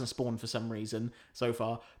bosses hasn't spawned for some reason so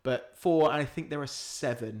far, but 4, and I think there are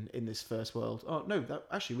 7 in this first world. Oh no,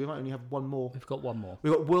 actually we might only have 1 more. We've got one more.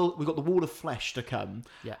 We've got the Wall of Flesh to come,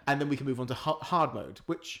 Yeah. and then we can move on to hard mode.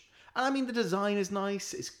 Which, and I mean, the design is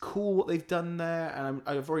nice. It's cool what they've done there, and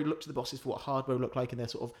I've already looked at the bosses for what hard mode look like, and they're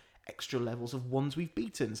sort of extra levels of ones we've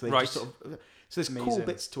beaten. So they Right. just sort of, so there's cool Amazing.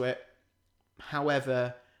 bits to it.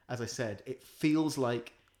 However, as I said, it feels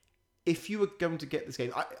like if you were going to get this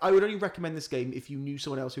game, I would only recommend this game if you knew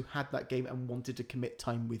someone else who had that game and wanted to commit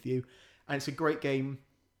time with you. And it's a great game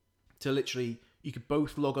to literally You could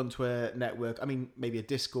both log onto a network. I mean, maybe a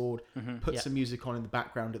Discord. Put some music on in the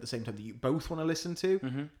background at the same time that you both want to listen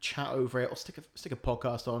to. Chat over it, or stick a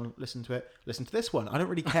podcast on. Listen to it. Listen to this one. I don't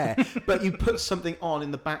really care. But you put something on in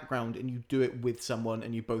the background and you do it with someone,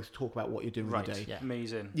 and you both talk about what you're doing Right. in the day. Yeah.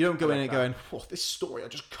 Amazing. You don't go I in like and that. going, "Oh, this story, I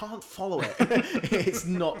just can't follow it." It's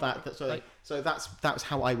not that. So that's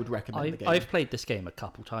how I would recommend the game. I've played this game a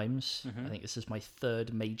couple times. I think this is my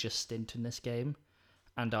third major stint in this game,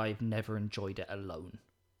 and I've never enjoyed it alone.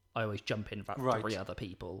 I always jump in with about 3 other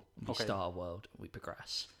people. We start a world, we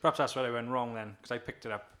progress. Perhaps that's where I went wrong then, because I picked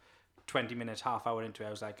it up 20 minutes, half hour into it. I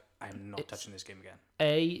was like, I'm not touching this game again.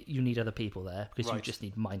 A, you need other people there because you Right. just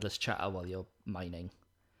need mindless chatter while you're mining,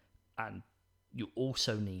 and you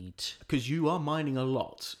also need Because you are mining a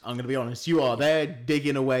lot. I'm going to be honest. You are there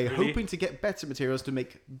digging away, Really? hoping to get better materials to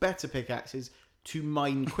make better pickaxes, to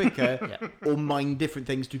mine quicker, or mine different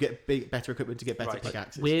things to get better equipment to get better Right.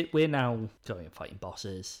 pickaxes. we're now going and fighting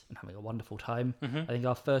bosses and having a wonderful time. I think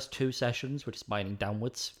our first 2 sessions were just mining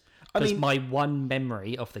downwards. Because my one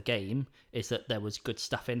memory of the game is that there was good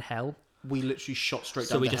stuff in hell, We literally shot straight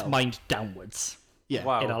so down we to just hell. mined downwards Yeah.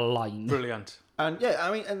 Wow. in a line. Brilliant. And yeah,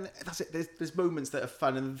 I mean, and that's it. There's moments that are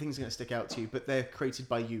fun and the things are going to stick out to you, but they're created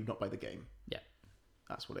by you, not by the game. Yeah.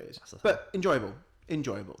 That's what it is. the thing. But enjoyable.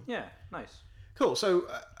 Yeah, nice. Cool. So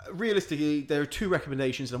realistically, there are 2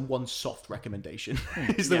 recommendations and 1 soft recommendation.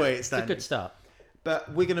 Is the way it's It's a standing. good start.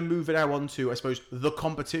 But we're going to move it now on to, I suppose, the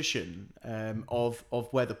competition of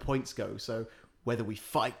where the points go. So whether we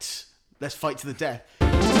fight, let's fight to the death.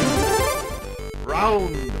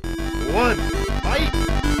 Round 1, fight!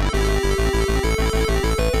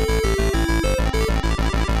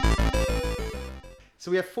 So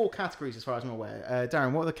we have 4 categories as far as I'm aware.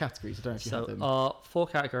 Darren, what are the categories? I don't know if you have So them. our 4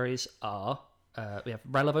 categories are we have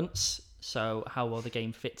relevance, so how well the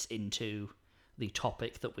game fits into the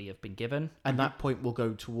topic that we have been given. And that point will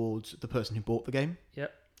go towards the person who bought the game.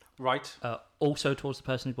 Yep. Right. Also towards the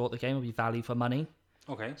person who bought the game will be value for money.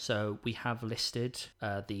 Okay. So we have listed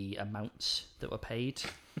the amounts that were paid,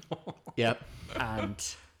 Yep. and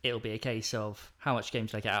it'll be a case of how much games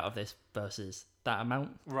did I get out of this versus that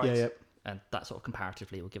amount, Right. Yeah, yeah. and that sort of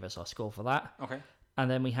comparatively will give us our score for that. Okay. And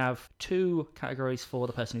then we have 2 categories for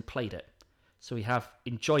the person who played it. So we have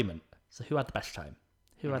enjoyment. So who had the best time?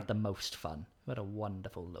 Who had the most fun? Who had a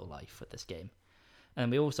wonderful little life with this game? And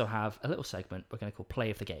we also have a little segment we're going to call Play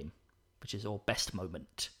of the Game, which is our best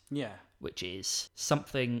moment, Yeah. which is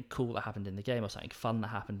something cool that happened in the game or something fun that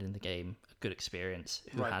happened in the game, a good experience,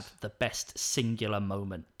 who Right. had the best singular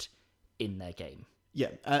moment in their game.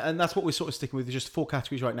 Yeah, and that's what we're sort of sticking with, just 4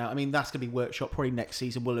 categories right now. I mean, that's going to be workshop. Probably next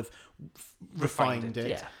season we'll have refined it.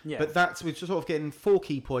 Yeah. Yeah. But that's, we're sort of getting 4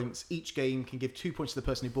 key points. Each game can give 2 points to the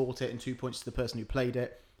person who bought it and 2 points to the person who played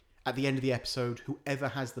it. At the end of the episode, whoever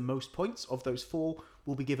has the most points of those 4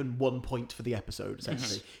 will be given 1 point for the episode,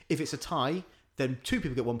 essentially. If it's a tie, then 2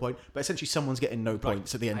 people get 1 point, but essentially someone's getting no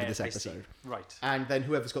points at the end of this I see. episode. Right. And then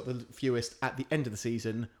whoever's got the fewest at the end of the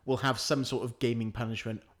season will have some sort of gaming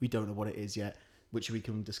punishment. We don't know what it is yet, which we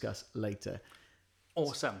can discuss later.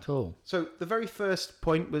 Awesome. Cool. So the very first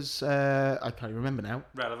point was, I can't even remember now,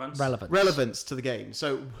 Relevance. relevance to the game.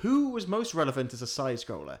 So who was most relevant as a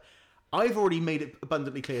side-scroller? I've already made it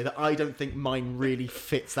abundantly clear that I don't think mine really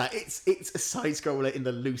fits that. It's a side-scroller in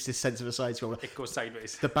the loosest sense of a side-scroller. It goes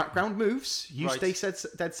sideways. The background moves, you Right. stay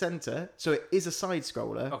dead center, so it is a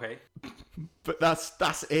side-scroller. Okay. But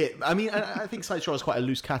that's it. I mean, I think side scroller is quite a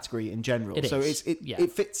loose category in general, It so is, it yeah.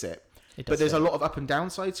 fits it. It But does there's fit. a lot of up and down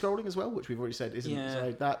side scrolling as well, which we've already said isn't Yeah.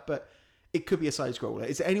 like that. But it could be a side scroller.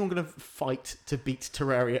 Is anyone going to fight to beat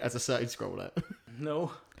Terraria as a side scroller?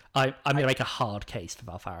 No. I'm going to make a hard case for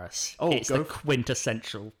Valfaris. Oh, it's go the for-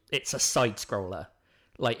 quintessential. It's a side scroller.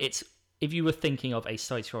 Like it's if you were thinking of a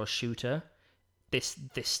side scroller shooter, this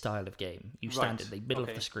style of game, you stand Right, in the middle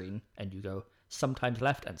okay. of the screen and you go sometimes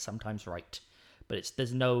left and sometimes right. But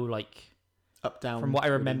there's no like Up down. from what I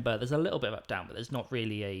remember, there's a little bit of up down, but there's not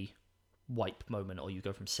really a wipe moment or you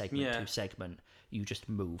go from segment Yeah. to segment. You just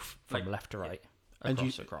move from Like- left to right. And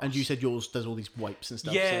Across. you said yours does all these wipes and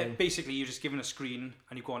stuff. Yeah, so- basically you're just given a screen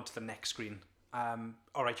and you go on to the next screen.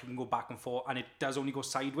 All right, you can go back and forth, and it does only go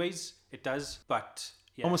sideways. It does, but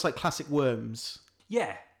yeah, almost like classic Worms.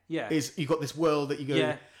 yeah. Is you got this world that you go,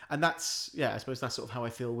 Yeah. and that's I suppose that's sort of how I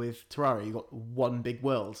feel with Terraria. You got one big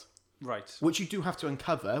world, Right. which you do have to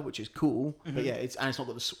uncover, which is cool. Mm-hmm. But yeah, it's not got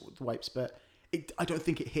the wipes, but I don't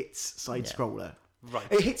think it hits side scroller. Right.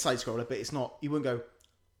 It hits side scroller, but it's not. You wouldn't go,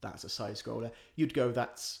 that's a side scroller. You'd go,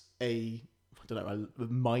 that's a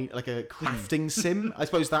like a crafting sim. I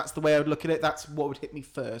suppose that's the way I would look at it. That's what would hit me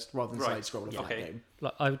first, rather than Right. side scroller for Okay. that game.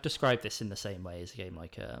 Like, I would describe this in the same way as a game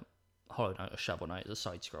like Hollow Knight or Shovel Knight is a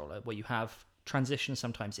side scroller where you have transitions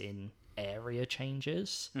sometimes in area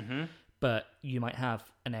changes, but you might have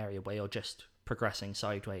an area where you're just progressing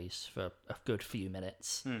sideways for a good few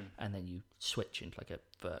minutes, and then you switch into like a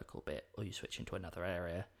vertical bit, or you switch into another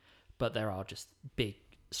area. But there are just big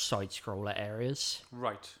side scroller areas.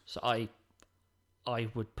 Right. So I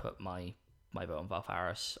would put my vote on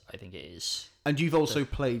Valfaris. I think it is. And you've also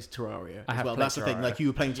played Terraria I as have well. played That's the thing. Terraria. Like you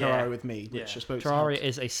were playing Yeah. Terraria with me, which Yeah. I suppose Terraria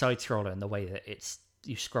helps. is a side scroller in the way that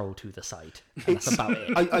you scroll to the side. And that's about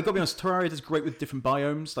it. I gotta be honest, Terraria does great with different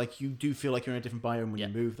biomes. Like you do feel like you're in a different biome when Yeah.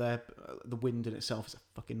 you move there. The wind in itself is a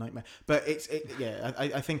fucking nightmare. But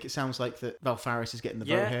I think it sounds like that Valfaris is getting the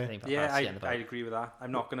vote Yeah, here think yeah, Valfaris is getting the vote. I agree with that.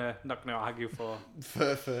 I'm not gonna argue for.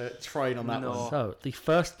 for trying on that No. one. So the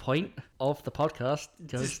first point of the podcast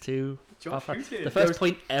goes to Josh, Valfaris. who's here? The first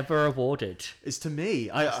point ever awarded It's to me.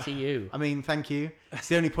 is to you. I mean, thank you. It's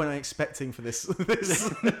the only point I'm expecting for this.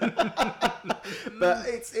 But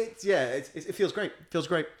it feels great. Feels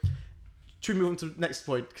great. Should we move on to the next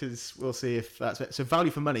point? Because we'll see if that's it. So value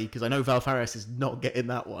for money, because I know Valfaris is not getting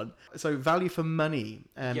that one. So value for money.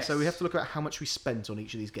 Yes. So we have to look at how much we spent on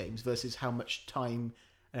each of these games versus how much time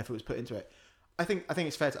and effort was put into it. I think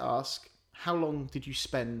it's fair to ask, how long did you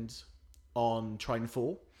spend on Trine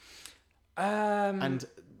 4? And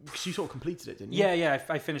because you sort of completed it, didn't you? Yeah,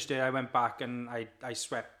 I finished it. I went back and I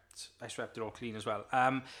swept it all clean as well.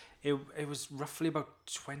 It was roughly about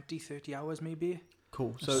 20-30 hours maybe.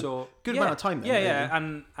 Cool. So So good yeah, amount of time then. Yeah,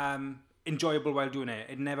 really. and enjoyable while doing it.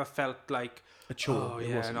 It never felt like A chore. Oh It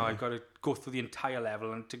yeah, wasn't, no, I got to go through the entire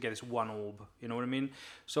level and to get this one orb. You know what I mean?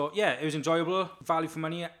 So yeah, it was enjoyable. Value for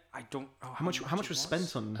money. I don't know How much it was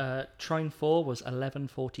spent on? Trine 4 was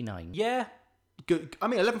 11.49. Yeah, Good. I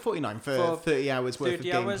mean, 11.49 for 30 hours worth of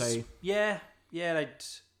 30 hours. gameplay. Yeah,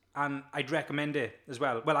 I'd recommend it as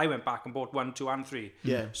well. Well, I went back and bought 1, 2, and 3.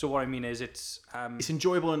 Yeah. So what I mean is, it's It's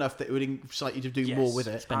enjoyable enough that it would excite you to do Yes. more with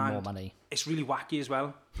it. Spend more And money. it's really wacky as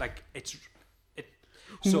well. Like it's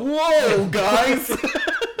Whoa, guys!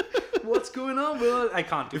 what's going on? Well, I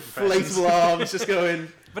can't do impressions. Inflatable arms just going.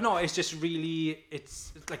 But no, it's just really,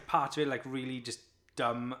 it's like part of it, like really just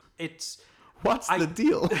dumb. What's the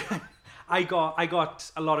deal? I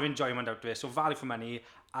got a lot of enjoyment out of it. So value for money,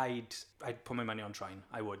 I'd put my money on Trine.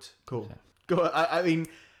 I would. Cool. Go on. I mean,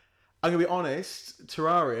 I'm gonna be honest.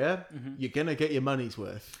 Terraria, you're gonna get your money's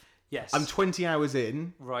worth. Yes. I'm 20 hours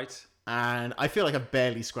in, right. and I feel like I've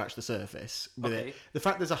barely scratched the surface with Okay. it. The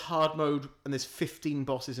fact there's a hard mode and there's 15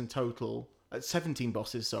 bosses in total, 17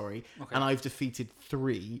 bosses, sorry, Okay. and I've defeated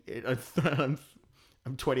 3.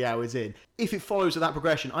 I'm 20 hours in. If it follows that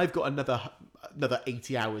progression, I've got another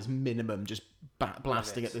 80 hours minimum just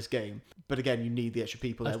blasting it. at this game. But again, you need the extra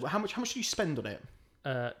people there. How much do you spend on it?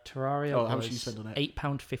 Terraria Oh, was how much did you spend on it?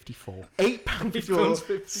 £8.54.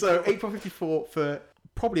 £8.54. So £8.54 for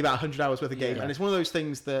probably about 100 hours worth of game. Yeah. And it's one of those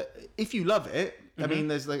things that if you love it, I mean,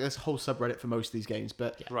 there's like this whole subreddit for most of these games,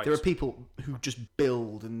 but Right. there are people who just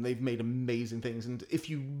build and they've made amazing things. And if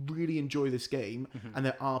you really enjoy this game, and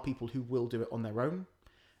there are people who will do it on their own.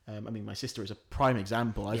 I mean, my sister is a prime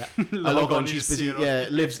example. I log on, she's busy. Yeah,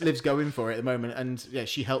 lives going for it at the moment, and yeah,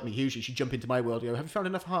 she helped me hugely. She jumped into my world. Have you found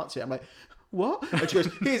enough hearts yet? I'm like, what? And she goes,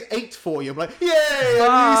 here's 8 for you. I'm like, yay!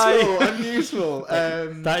 I'm useful.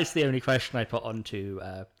 That is the only question I put onto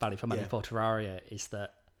value for money Yeah. for Terraria, is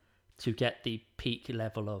that to get the peak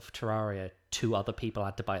level of Terraria, 2 other people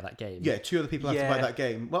had to buy that game. Yeah, 2 other people have to buy Yeah. that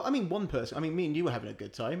game. Well, I mean, one person. I mean, me and you were having a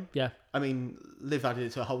good time. Yeah. I mean, Liv added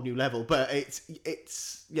it to a whole new level, but it's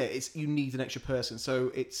you need an extra person.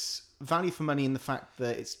 So it's value for money in the fact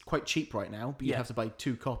that it's quite cheap right now, but you Yeah. have to buy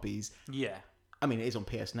 2 copies. Yeah. I mean, it is on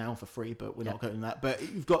PS Now for free, but we're not going that. But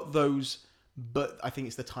you've got those, but I think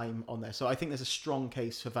it's the time on there. So I think there's a strong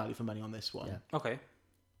case for value for money on this one. Yeah. Okay.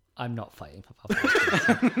 I'm not fighting for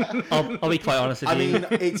Valfaris. I'll be quite honest with I you. mean,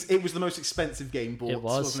 it was the most expensive game bought, It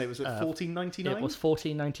was, wasn't it? Was it $14.99? It was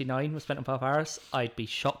 $14.99 was spent on Valfaris. I'd be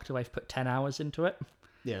shocked if I've put 10 hours into it.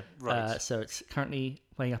 Yeah. Right. So it's currently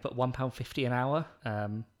weighing up at £1.50 an hour,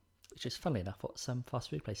 which is, funnily enough, what some fast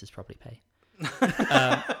food places probably pay.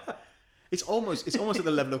 It's almost at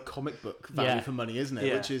the level of comic book value Yeah. for money, isn't it?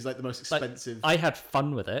 Yeah. Which is like the most Like, expensive. I had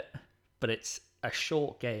fun with it, but it's a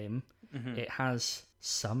short game. Mm-hmm. It has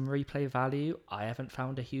some replay value. I haven't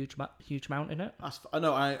found a huge amount in it. I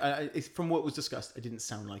know. It's, from what was discussed, it didn't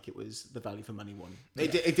sound like it was the value for money one.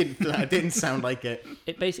 It didn't. It didn't sound like it.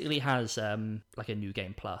 It basically has like a new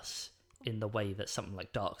game plus, in the way that something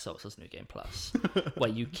like Dark Souls has New Game Plus, where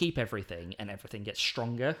you keep everything and everything gets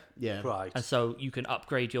stronger. Yeah. Right. And so you can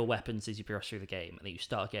upgrade your weapons as you progress through the game, and then you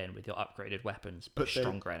start again with your upgraded weapons, but But they-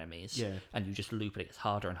 stronger enemies. Yeah. And you just loop it. It gets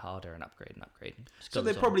harder and harder, and upgrade and upgrade. It just So goes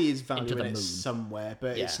there on probably is into value the in it moon. somewhere,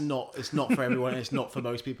 but Yeah. it's not for everyone. It's not for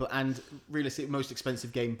most people. And realistically, most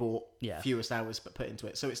expensive game bought Yeah. fewest hours but put into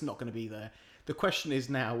it, so it's not going to be there. The question is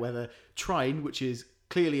now whether Trine, which is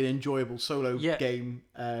clearly an enjoyable solo Yeah. game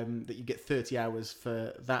that you get 30 hours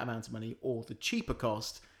for that amount of money, or the cheaper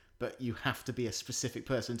cost, but you have to be a specific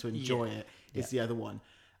person to enjoy it, is the other one.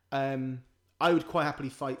 I would quite happily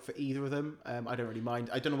fight for either of them. I don't really mind.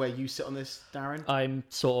 I don't know where you sit on this, Darren. I'm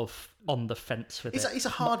sort of on the fence with it. It's a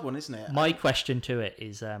hard one, isn't it? My question to it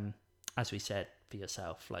is, as we said for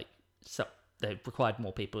yourself, like, so they required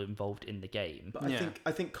more people involved in the game. But Yeah.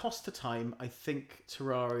 I think cost to time. I think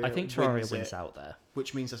Terraria. I think Terraria wins wins it, out there.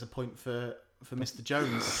 which means that's a point for Mr.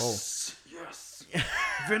 Jones. Yes.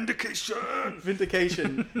 Vindication.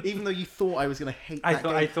 Vindication. Even though you thought I was going to hate that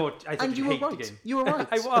game. I thought and you you were hate the right. game. You were right.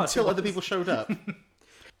 I was. Until other people showed up.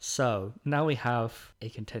 So now we have a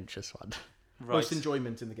contentious one. Right. Most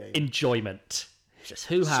enjoyment in the game. Enjoyment. Just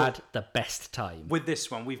who had the best time? With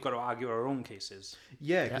this one, we've got to argue our own cases.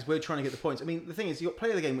 Yeah, because we're trying to get the points. I mean, the thing is, you've got play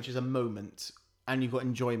of the game, which is a moment, and you've got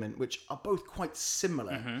enjoyment, which are both quite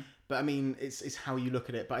similar. Mm-hmm. But I mean, it's how you look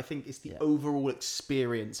at it. But I think it's the overall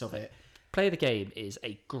experience of it. Play of the game is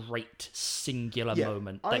a great singular Yeah,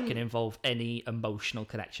 moment that can involve any emotional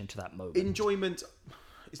connection to that moment. Enjoyment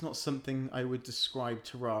is not something I would describe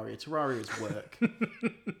Terraria. Terraria is work.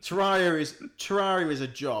 Terraria is a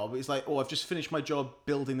job. It's like, oh, I've just finished my job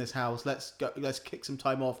building this house. Let's kick some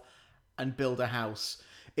time off and build a house.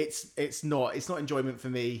 It's not enjoyment for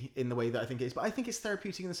me in the way that I think it is, but I think it's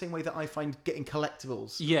therapeutic in the same way that I find getting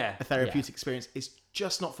collectibles Yeah. a therapeutic experience. It's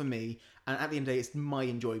just not for me, and at the end of the day, it's my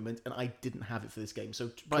enjoyment, and I didn't have it for this game. So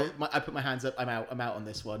I put my hands up. I'm out on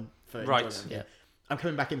this one for Right. enjoyment. Yeah. I'm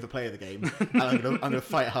coming back in for play of the game, and I'm gonna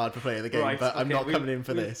fight hard for play of the game, Right, but I'm okay, not coming in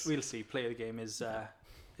for this. We'll see. Play of the game is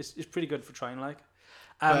pretty good for trying, like.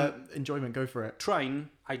 But enjoyment, go for it. Trying,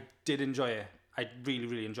 I did enjoy it. I really,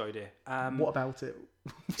 really enjoyed it. What about it?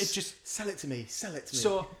 It just Sell it to me. so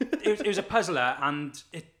it was a puzzler, and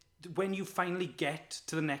when you finally get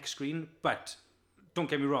to the next screen. But don't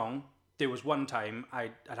get me wrong, there was one time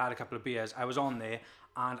I'd had a couple of beers. I was on there,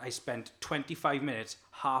 and I spent 25 minutes,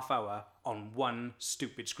 half hour on one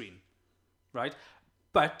stupid screen, right?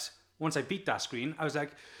 But once I beat that screen, I was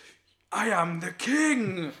like, I am the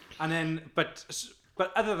king. And then, but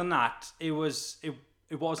other than that, it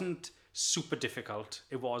wasn't super difficult.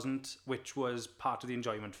 It wasn't, which was part of the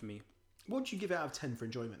enjoyment for me. What would you give it out of 10 for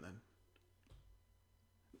enjoyment then?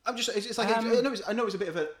 It's like I know it's a bit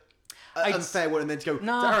of a unfair one, and then to go,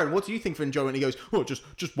 No. Darren, what do you think for enjoyment? He goes, oh, just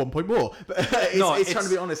 1 point more. But it's trying to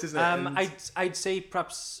be honest, isn't it? And- I'd say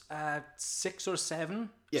perhaps 6 or 7.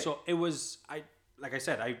 Yeah. So it was. Like I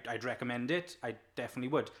said, I'd recommend it. I definitely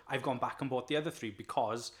would. I've gone back and bought the other 3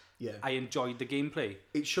 because Yeah. I enjoyed the gameplay.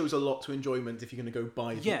 it shows a lot to enjoyment if you're going to go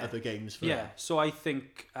buy the other games for Yeah. it. So I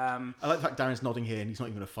think. I like the fact Darren's nodding here, and he's not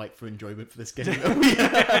even going to fight for enjoyment for this game.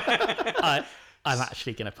 I'm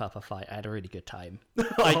actually going to put up a fight. I had a really good time.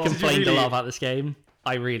 I complained a really? lot about this game.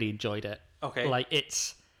 I really enjoyed it. Okay. Like,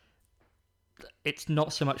 it's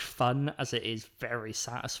not so much fun as it is very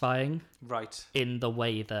satisfying Right. in the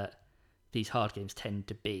way that these hard games tend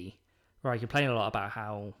to be. Where I complain a lot about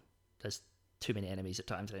how there's too many enemies at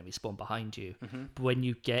times and enemies spawn behind you. Mm-hmm. But when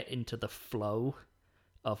you get into the flow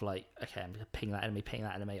of like, okay, I'm going to ping that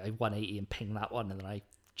enemy, I 180 and ping that one, and then I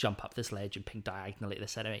jump up this ledge and ping diagonally at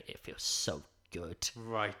this enemy, it feels so good.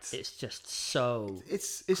 Right. It's just so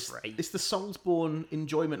It's great. the Soulsborne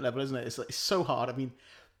enjoyment level, isn't it? It's so hard. I mean,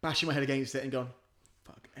 bashing my head against it and going,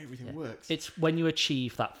 fuck, everything works. It's when you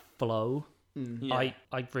achieve that flow. Yeah.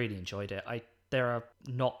 I really enjoyed it. There are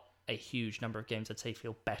not a huge number of games I'd say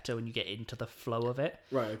feel better when you get into the flow of it.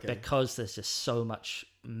 Right, okay. Because there's just so much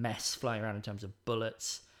mess flying around in terms of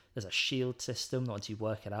bullets. There's a shield system that once you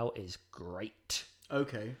work it out is great.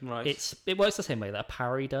 Okay. Right. It works the same way that a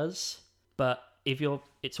parry does, but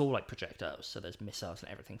it's all like projectiles, so there's missiles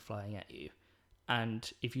and everything flying at you. And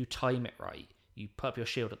if you time it right, you put up your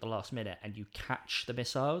shield at the last minute and you catch the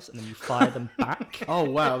missiles and then you fire them back. Oh,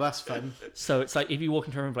 wow, that's fun. So it's like if you walk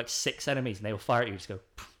into a room with like 6 enemies and they will fire at you, just go,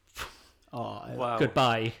 Oh, wow.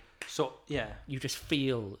 goodbye. So yeah. You just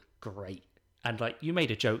feel great. And like you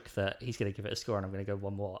made a joke that he's going to give it a score and I'm going to go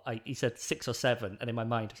one more. He said 6 or 7, and in my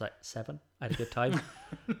mind I was like 7. I had a good time.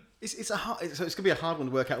 it's going to be a hard one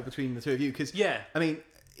to work out between the two of you because Yeah. I mean,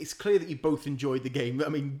 it's clear that you both enjoyed the game. I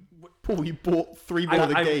mean, Paul, you bought 3 more of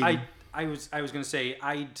the game. I was going to say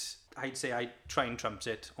I'd say I try and trumps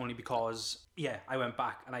it only because I went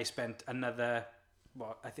back and I spent another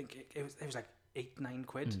I think it was like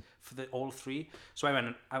 £8-9 for all three. So I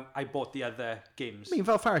went and I bought the other games. I mean,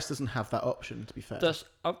 Valfaris doesn't have that option, to be fair.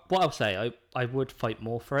 What I'll say, I would fight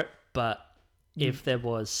more for it, but if there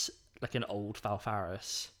was like an old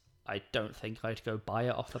Valfaris, I don't think I'd go buy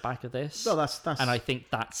it off the back of this. No, that's and I think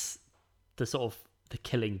that's the sort of the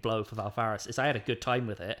killing blow for Valfaris. Is I had a good time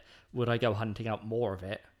with it. Would I go hunting out more of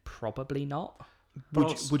it? Probably not.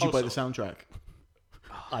 Would you buy the soundtrack?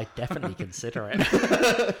 I definitely consider it.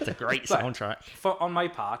 It's a great soundtrack. On my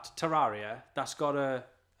part, Terraria, that's gotta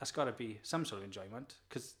be some sort of enjoyment.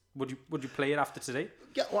 Because would you play it after today?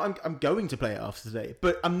 Yeah, well, I'm going to play it after today,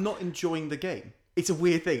 but I'm not enjoying the game. It's a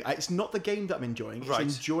weird thing. It's not the game that I'm enjoying.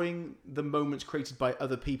 It's enjoying the moments created by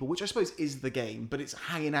other people, which I suppose is the game, but it's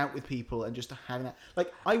hanging out with people and just hanging out.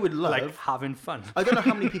 Like, I would love... Like having fun. I don't know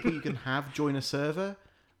how many people you can have join a server,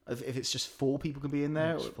 if it's just 4 people can be in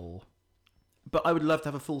there. It's 4. But I would love to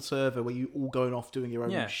have a full server where you all going off doing your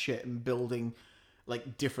own shit and building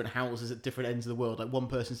like different houses at different ends of the world. Like one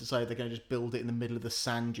person's decided they're going to just build it in the middle of the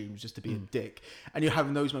sand dunes just to be a dick. And you're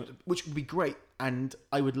having those moments, which would be great. And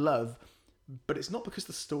I would love... But it's not because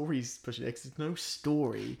the story's pushing it, because there's no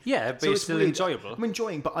story. Yeah, but so it's still weird. enjoyable. I'm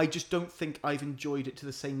enjoying, but I just don't think I've enjoyed it to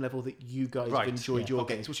the same level that you guys have enjoyed your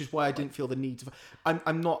games, which is why I didn't feel the need to...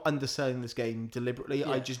 I'm not underselling this game deliberately.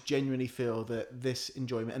 I just genuinely feel that this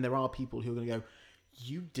enjoyment... And there are people who are going to go,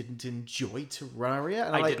 you didn't enjoy Terraria?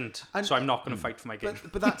 And I didn't, so I'm not going to fight for my game.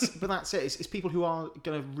 But that's it. It's people who are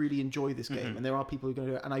going to really enjoy this game, and there are people who are going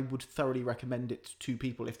to do it, and I would thoroughly recommend it to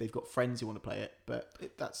people if they've got friends who want to play it. But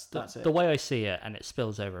that's it. The way I see it, and it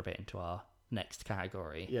spills over a bit into our next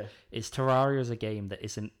category, is Terraria is a game that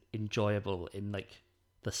isn't enjoyable in like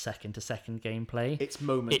the second to second gameplay. It's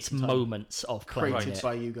moments. It's moments of playing created it.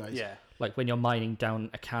 by you guys. Yeah. Like when you're mining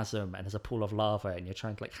down a chasm and there's a pool of lava and you're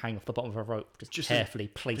trying to like hang off the bottom of a rope, just carefully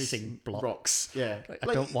placing blocks. Rocks. Yeah. Like,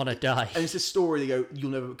 I don't want to die. And it's a story they go,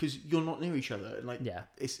 you'll never, because you're not near each other. And like,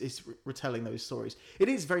 it's retelling those stories. It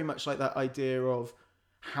is very much like that idea of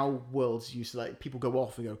how worlds used to, like, people go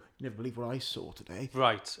off and go, you never believe what I saw today.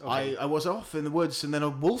 Right. Okay. I was off in the woods and then a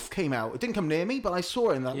wolf came out. It didn't come near me, but I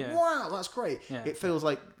saw it and wow, that's great. Yeah. It feels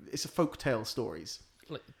like it's a folktale stories.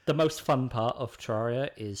 Like, the most fun part of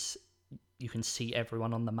Terraria is you can see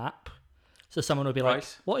everyone on the map. So someone will be like,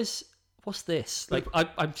 what's this? Like,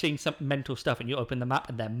 I'm seeing some mental stuff, and you open the map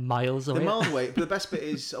and they're miles away. They're miles away, but the best bit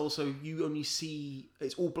is also you only see,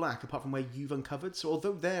 it's all black apart from where you've uncovered. So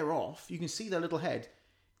although they're off, you can see their little head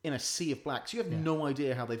in a sea of black. So you have no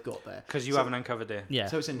idea how they've got there. Because you haven't uncovered it. Yeah.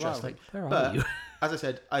 So it's interesting. Where are you? As I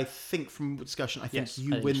said, I think from discussion, I think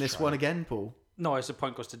you win this one again, Paul. No, as the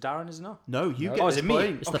point goes to Darren, isn't it? No, you get is this it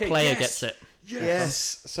point. me? It's the player gets it.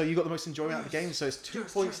 Yes. So you got the most enjoyment out of the game. So it's 2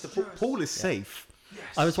 points to Paul. Paul is safe. Yes.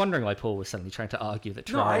 I was wondering why Paul was suddenly trying to argue that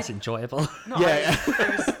Terraria is enjoyable. No,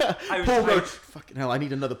 Paul goes, fucking hell, I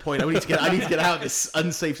need another point. I need to get out of this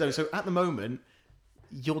unsafe zone. So at the moment,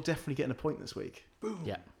 you're definitely getting a point this week. Boom.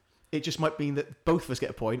 Yeah. It just might mean that both of us get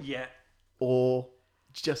a point. Yeah. Or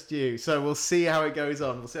just you. So we'll see how it goes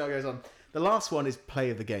on. The last one is play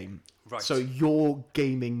of the game. Right. So your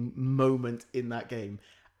gaming moment in that game,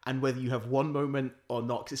 and whether you have one moment or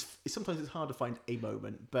not, because sometimes it's hard to find a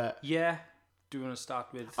moment. But yeah, do you want to start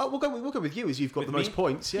with? Oh, we'll go with you as you've got the most me?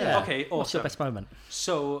 points. Yeah. Okay. Awesome. What's your best moment?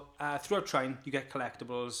 So throughout Trine, you get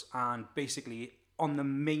collectibles, and basically on the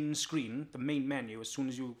main screen, the main menu, as soon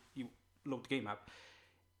as you load the game up,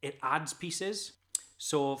 it adds pieces.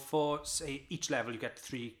 So for, say, each level, you get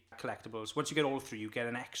 3 collectibles. Once you get all 3, you get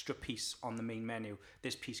an extra piece on the main menu.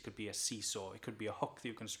 This piece could be a seesaw. It could be a hook that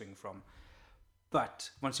you can swing from. But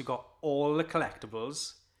once you've got all the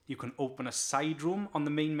collectibles, you can open a side room on the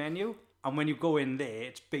main menu. And when you go in there,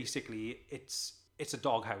 it's basically, it's a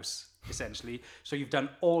doghouse, essentially. So you've done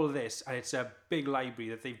all of this, and it's a big library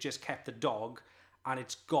that they've just kept the dog, and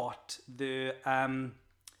it's got the...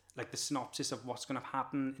 like the synopsis of what's going to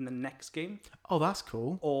happen in the next game. Oh, that's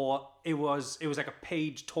cool. Or it was like a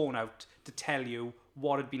page torn out to tell you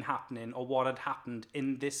what had been happening or what had happened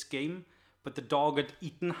in this game, but the dog had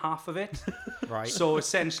eaten half of it. Right. So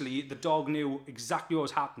essentially, the dog knew exactly what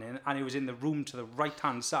was happening, and it was in the room to the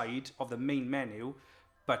right-hand side of the main menu,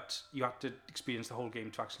 but you had to experience the whole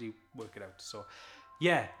game to actually work it out. So,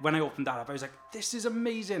 yeah, when I opened that up, I was like, this is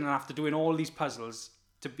amazing. And after doing all these puzzles,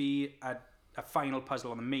 to be a final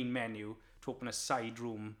puzzle on the main menu to open a side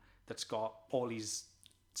room that's got all these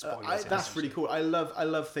spoilers. That's really cool. I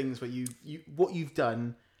love things where you what you've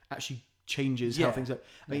done actually changes how things are.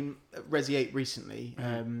 I mean, Resi 8 recently,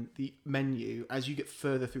 the menu, as you get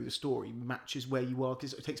further through the story, matches where you are,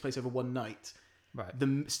 because it takes place over one night. Right.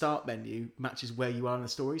 the start menu matches where you are in the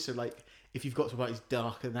story. So like if you've got to it's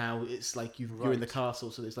darker now, it's like you're in the Right.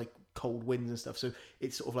 castle, so there's like cold winds and stuff. So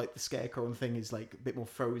it's sort of like the scarecrow and thing is like a bit more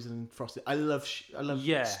frozen and frosted. I love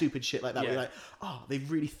Yeah. stupid shit like that. Where Yeah. you're like, oh, they've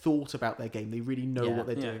really thought about their game. They really know Yeah. what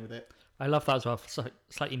they're Yeah. doing with it. I love that as well.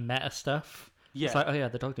 Slightly meta stuff. Yeah. It's like, oh yeah,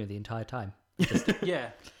 the dog knew the entire time.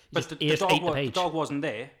 Yeah, but just- the, he just ate the the page. dog wasn't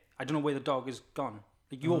there. I don't know where the dog is gone.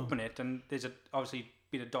 Like Oh. you open it and there's obviously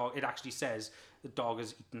been a dog. It actually says the dog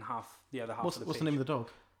has eaten the other half What's of the the page. name of the dog?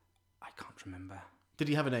 I can't remember. Did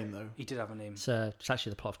he have a name though? He did have a name. It's actually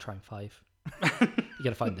the plot of Trine 5. You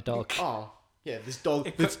gotta find the dog. Oh, yeah.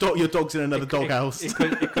 Your dog's in another doghouse. It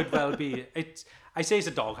could well be. I say it's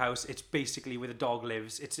a doghouse. It's basically where the dog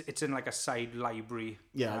lives. It's in like a side library.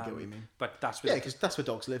 Yeah, I get what you mean. But that's Yeah, where because that's where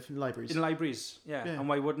dogs live, in libraries. in libraries. Yeah. Yeah. And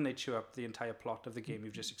why wouldn't they chew up the entire plot of the game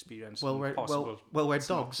you've just experienced? Well-read dogs.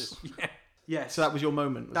 synopsis? Yeah. Yes. So that was your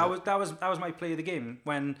moment. that was my play of the game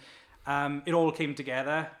when it all came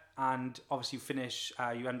together. And obviously you finish,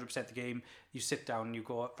 you 100% the game, you sit down and you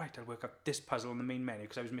go, right, I'll work out this puzzle on the main menu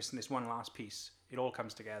because I was missing this one last piece. It all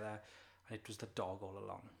comes together and it was the dog all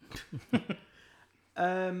along.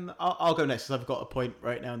 I'll go next because I've got a point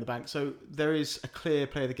right now in the bank. So there is a clear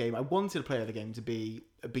play of the game. I wanted a play of the game to be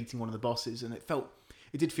beating one of the bosses, and it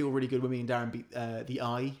did feel really good when me and Darren beat the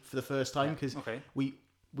Eye for the first time because Okay.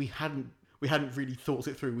 we hadn't really thought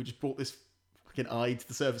it through. We just brought this fucking eye to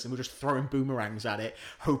the surface and we're just throwing boomerangs at it,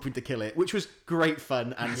 hoping to kill it, which was great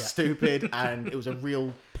fun and stupid, and it was a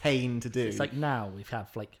real pain to do. It's like now we have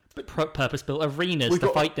like purpose-built arenas We've to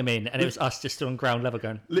got- fight them in, and it was us just on ground level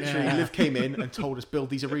going. Literally, "Yeah." Liv came in and told us build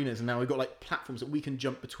these arenas, and now we've got like platforms that we can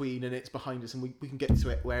jump between, and it's behind us, and we can get to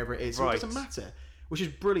it wherever it is. So Right. it doesn't matter, which is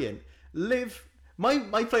brilliant. Liv,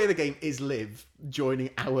 my play of the game is Liv joining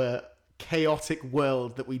our chaotic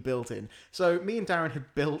world that we built in. So me and Darren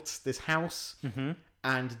had built this house,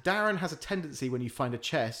 and Darren has a tendency when you find a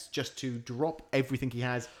chest just to drop everything he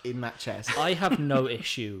has in that chest. I have no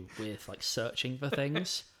issue with like searching for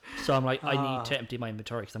things. So I'm like, I need to empty my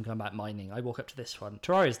inventory because I'm going back mining. I walk up to this one.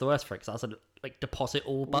 Terraria is the worst for it because that's a like deposit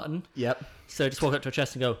all button. Yep. So just walk up to a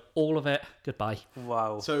chest and go, all of it, goodbye.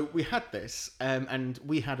 Wow. So we had this, and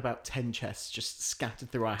we had about 10 chests just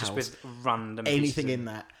scattered through our Just house. with random Anything pieces in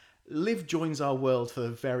that. Liv joins our world for the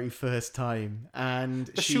very first time, and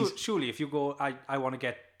But she's surely if you go, I want to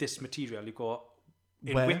get this material, you go,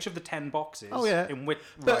 in Where? which of the 10 boxes? Oh, yeah. In which,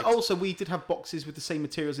 But right. also, we did have boxes with the same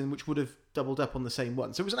materials in, which would have doubled up on the same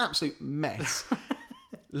one. So it was an absolute mess.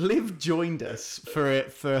 Liv joined us for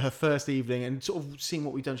her first evening and sort of seeing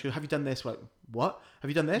what we'd done. She goes, "Have you done this?" We're like, "What? Have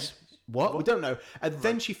you done this? What? We don't know." And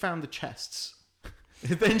then she found the chests.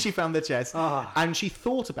 And she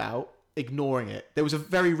thought about ignoring it. There was a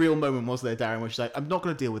very real moment, wasn't there, Darren, where she's like, "I'm not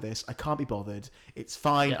going to deal with this. I can't be bothered. It's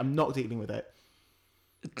fine. Yeah. I'm not dealing with it."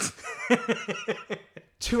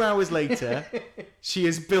 2 hours later, she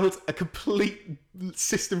has built a complete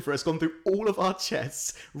system for us, gone through all of our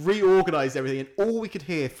chests, reorganized everything, and all we could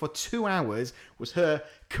hear for 2 hours was her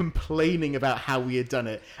complaining about how we had done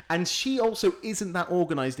it. And she also isn't that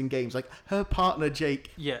organized in games. Like, her partner,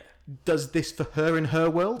 Jake, Yeah. does this for her in her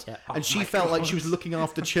world, Yeah. and she felt like she was looking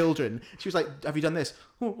after children. She was like, "Have you done this?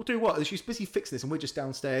 Oh, we'll do what?" And she's busy fixing this, and we're just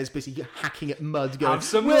downstairs busy hacking at mud, going, Have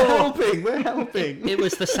some "We're more." helping, we're helping." It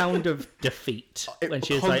was the sound of defeat when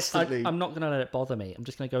she was Constantly. like, I'm not going to let it bother me. I'm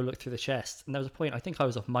just going to go look through the chest. And there was a point, I think I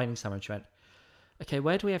was off mining somewhere, and she went, okay,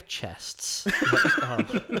 where do we have chests? I'm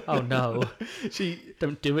like, oh no, She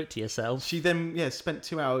don't do it to yourself. She then, spent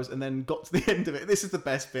 2 hours and then got to the end of it. This is the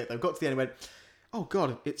best bit, though. Got to the end and went, "Oh,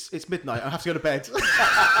 God, it's midnight. I have to go to bed."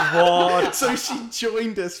 What? So she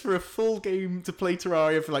joined us for a full game to play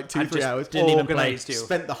Terraria for like 2-3 just hours. didn't even play. Organised you.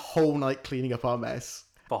 Spent the whole night cleaning up our mess.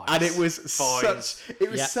 Boys. And it was Boys.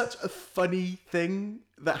 such a funny thing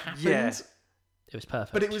that happened. Yeah. It was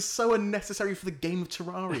perfect. But it was so unnecessary for the game of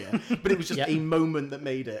Terraria. But it was just Yeah. a moment that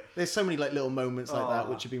made it. There's so many like little moments like that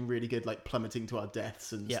which have been really good, like plummeting to our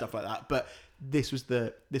deaths and Yeah. stuff like that. But this was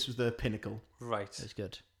the pinnacle. Right. It was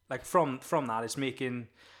good. Like from that, it's making,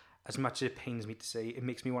 as much as it pains me to say, it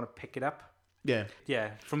makes me want to pick it up. Yeah.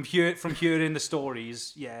 Yeah. From hearing the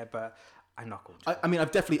stories, yeah, but I'm not going to. I mean, I'm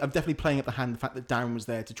definitely playing up the fact that Darren was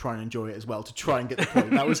there to try and enjoy it as well, to try and get the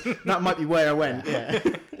point. That might be where I went.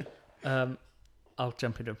 Yeah. I'll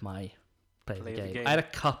jump into my play of the Play of the game. game. I had a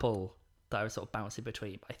couple that I was sort of bouncing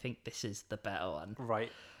between, but I think this is the better one.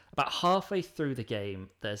 Right. About halfway through the game,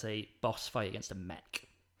 there's a boss fight against a mech.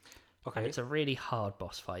 And Okay. it's a really hard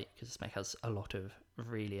boss fight because this mech has a lot of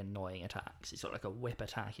really annoying attacks. He's got like a whip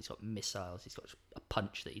attack, he's got missiles, he's got a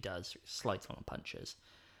punch that he does, slides on punches.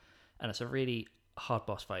 And it's a really hard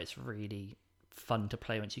boss fight. It's really fun to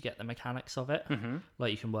play once you get the mechanics of it.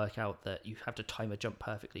 Like you can work out that you have to time a jump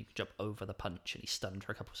perfectly. You can jump over the punch and he's stunned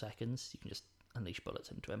for a couple of seconds. You can just unleash bullets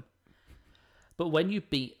into him. But when you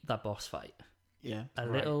beat that boss fight, Yeah. a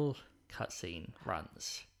little cutscene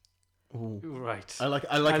runs. Right. I like a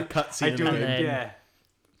cutscene. I in do. that And game. then- Yeah.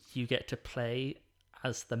 You get to play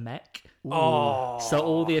as the mech. Oh. So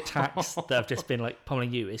all the attacks that have just been like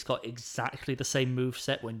pummeling you, it's got exactly the same move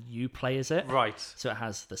set when you play as it. Right. So it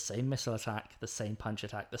has the same missile attack, the same punch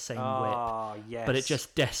attack, the same whip, Oh, yes. but it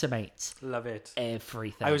just decimates love it.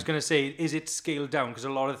 everything. I was going to say, is it scaled down? Because a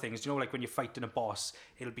lot of things, you know, like when you're fighting a boss,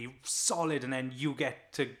 it'll be solid and then you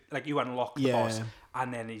get to, like, you unlock the Yeah. boss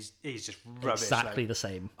and then he's just rubbish. exactly like, the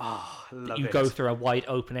same. oh, love You it. go through a wide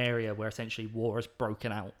open area where essentially war has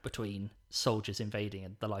broken out between soldiers invading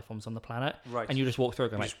and the life forms on the planet. Right. And you just walk through it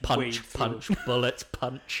going You like just wade punch, through. punch, bullets,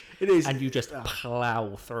 punch. It is. And you just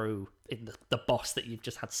plow through in the boss that you've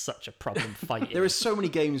just had such a problem fighting. There are so many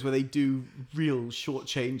games where they do real short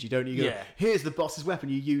change. You don't. You go. Yeah. Here's the boss's weapon.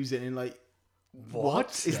 You use it and like,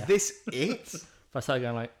 what is Yeah. this? It? If I started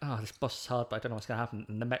going like, oh, this boss is hard, but I don't know what's going to happen,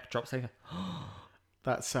 and the mech drops in,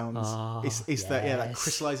 That sounds. Oh, it's that yes.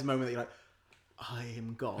 crystallizing moment that you're like, I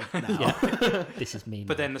am God now. yeah, this is me.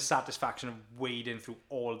 But now. then the satisfaction of wading through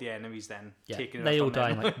all the enemies then. yeah, Taking it they up all on die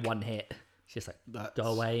them. in like one hit. It's just like, That's-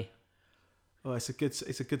 go away. Oh, it's a good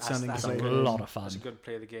sounding. that's It's a game. lot of fun. That's a good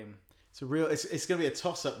play of the game. It's a real. It's going to be a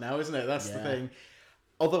toss up now, isn't it? That's the Yeah. thing.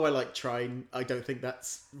 Although I like trying, I don't think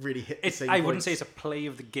that's really hit the It's, same. I wouldn't points. say it's a play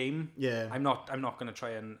of the game. Yeah. I'm not going to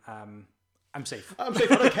try and... I'm safe. I'm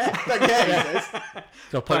saying I don't care. I don't care. He says.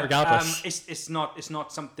 Go point regardless. It's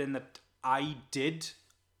not something that I did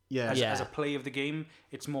Yeah. as a play of the game.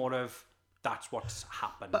 It's more of that's what's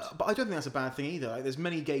happened. But I don't think that's a bad thing either. Like, there's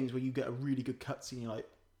many games where you get a really good cutscene. You're like,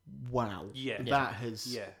 wow. Yeah. That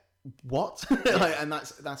has. yeah, What? Like, and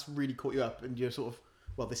that's really caught you up, and you're sort of,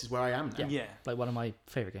 well, this is where I am now. yeah. Like one of my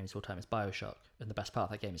favorite games of all time is BioShock, and the best part of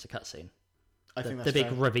that game is a cutscene. I think The that's big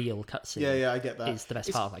fair. reveal cutscene. Yeah, I get that. is the best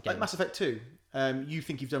It's part of that game. Like Mass Effect 2. You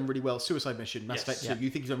think you've done really well. Suicide Mission, Mass Yes. Effect 2. Yeah. You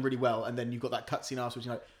think you've done really well, and then you've got that cutscene afterwards.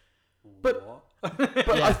 You're like, What?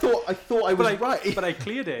 but I thought I was right. But I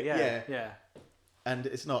cleared it. Yeah, Yeah. yeah. And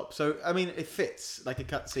it's not. So I mean, it fits like a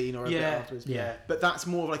cutscene or a bit Yeah, afterwards. yeah. But that's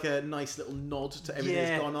more of like a nice little nod to everything Yeah,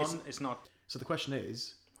 that's gone on. it's not. So the question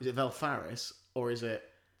is it Valfaris or is it?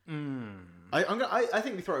 Mm. I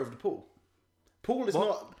think we throw it over to Paul. Paul is What?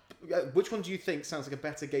 not. Which one do you think sounds like a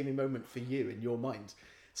better gaming moment for you in your mind?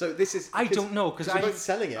 So this is. I don't know, 'cause we're I- both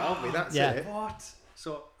selling it, aren't we? That's Yeah. it. What?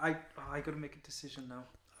 So I got to make a decision now.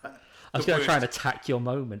 I was The going to try and worst. attack your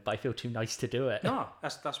moment, but I feel too nice to do it. No,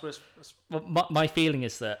 that's what it's. Well, my feeling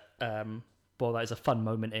is that while that is a fun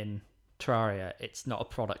moment in Terraria, it's not a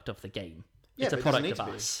product of the game. Yeah, It's a but it doesn't product need of to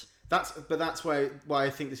be. us. That's why I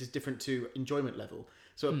think this is different to enjoyment level.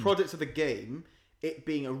 So Hmm. a product of the game, it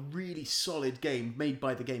being a really solid game made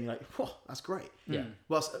by the game, you're like, whoa, that's great. Yeah.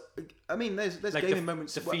 Whilst I mean, there's Like gaming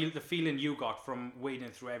moments. the feeling you got from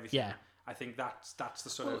wading through everything. Yeah. I think that's the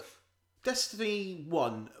sort Well, of. Destiny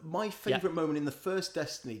 1, my favourite moment in the first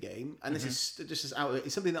Destiny game, and this is just as out there,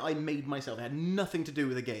 it's something that I made myself. It had nothing to do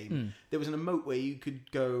with the game. There was an emote where you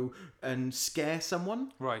could go and scare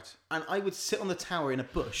someone, Right. and I would sit on the tower in a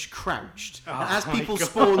bush, crouched. Oh and as my people God.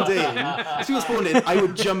 spawned in, I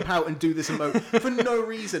would jump out and do this emote for no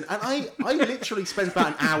reason. And I literally spent about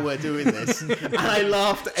an hour doing this, and I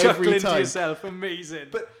laughed every Chuckling to time. yourself, amazing.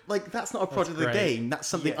 But like that's not a product of the great. game. That's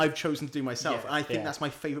something Yeah. I've chosen to do myself, Yeah. and I think Yeah. that's my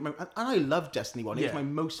favorite moment. And I love Destiny 1. It was Yeah. my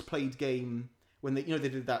most played game when they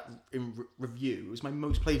did that in review. It was my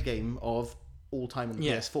most played game of all time on the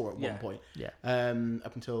Yeah. PS4 at Yeah. one point. Yeah.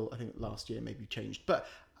 Up until I think last year, maybe changed. But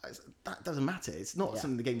that doesn't matter. It's not Yeah.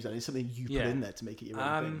 something the game's done. It's something you put Yeah. in there to make it your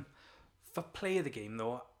own thing. For play of the game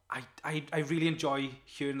though, I really enjoy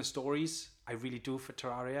hearing the stories. I really do for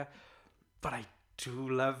Terraria, but I do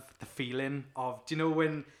love the feeling of, do you know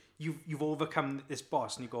when you've overcome this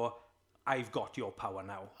boss and you go, I've got your power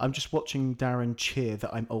now. I'm just watching Darren cheer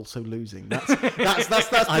that I'm also losing. That's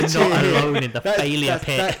the I'm cheer not here. alone in the failure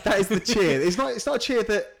pit. That is the cheer. It's not a cheer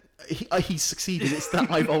that he's succeeded. It's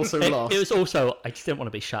that I've also lost. It was also, I just didn't want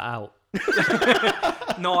to be shut out.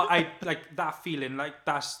 No, I like that feeling. Like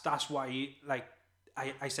that's why. Like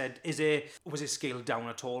I said, was it scaled down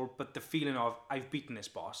at all? But the feeling of I've beaten this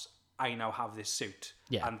boss. I now have this suit.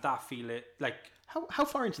 Yeah. And that feeling, like How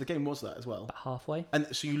far into the game was that as well? About halfway. And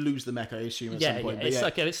so you lose the mech, I assume, at Yeah, some point. yeah. but It's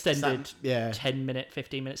like an extended It's that- 10-minute,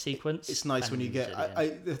 15-minute sequence. It's nice when you and get at the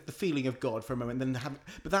end. the feeling of God for a moment, then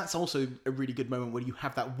but that's also a really good moment where you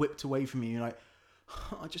have that whipped away from you. You're like,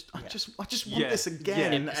 I just want Yeah. this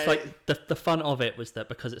again. Yeah. It's like the fun of it was that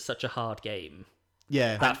because it's such a hard game,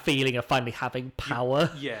 Yeah. That feeling of finally having power.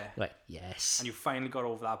 Yeah. Like, yes, And you finally got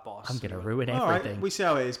over that boss. I'm going to And ruin All right, everything. we see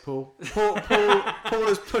how it is, Paul. Paul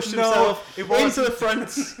has pushed himself it wasn't. into the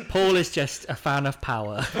front Paul is just a fan of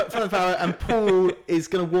power. front of power, and Paul is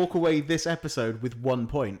going to walk away this episode with 1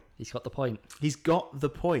 point. He's got the point. He's got the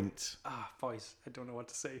point. boys, I don't know what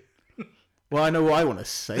to say. Well, I know what I want to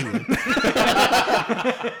say.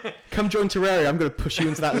 Come join Terraria. I'm going to push you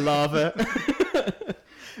into that lava.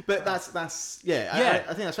 But that's yeah. Yeah.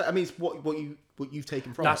 I think that's. I mean, it's what you've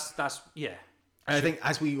taken from it. That's yeah. And I think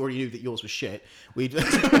as we already knew that yours was shit, we'd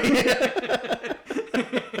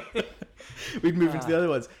move into the other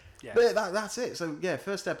ones. Yeah. But that's it. So yeah,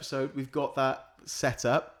 first episode, we've got that set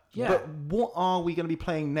up. Yeah. But what are we going to be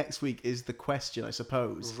playing next week is the question, I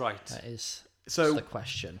suppose. Right. That is So the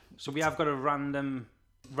question. So we have got a random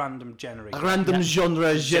generator. a random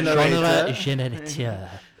genre Genre generator. generator.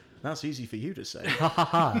 That's easy for you to say. Ha ha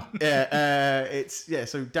ha. Yeah,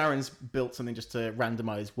 so Darren's built something just to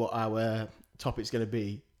randomize what our topic's going to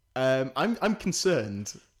be. I'm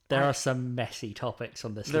concerned. There are some messy topics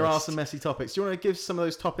on this There list. are some messy topics. Do you want to give some of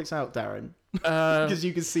those topics out, Darren? Because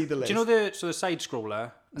you can see the list. Do you know the side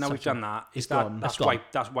scroller? Now we've done that. It's gone. That's It's gone.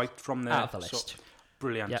 wiped? That's wiped from the Out of the list.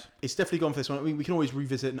 Brilliant. Yep. It's definitely gone for this one. I mean, we can always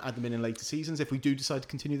revisit and add them in later seasons if we do decide to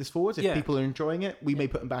continue this forward. If Yeah. people are enjoying it, we may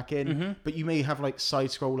put them back in. But you may have like side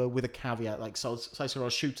scroller with a caveat, like side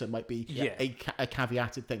scroller shooter might be Yeah. a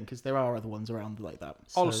caveated thing because there are other ones around like that.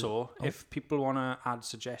 Also, if people want to add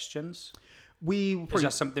suggestions, We will is probably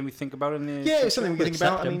that something we think about in the yeah, it's something we can think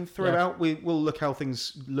about. I accept mean, them. throw it Yeah. out. We'll look how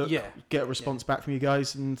things look. Yeah. Get a response back from you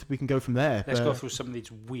guys, and we can go from there. Let's But- go through some of these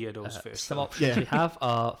weirdos first. Some though. options Yeah. we have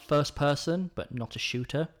are first person, but not a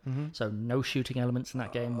shooter. So no shooting elements in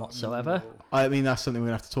that game whatsoever. I mean, that's something we're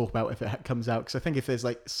gonna have to talk about if it comes out. Because I think if there's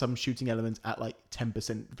like some shooting elements at like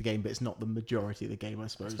 10% of the game, but it's not the majority of the game, I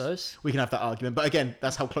suppose. We can have that argument. But again,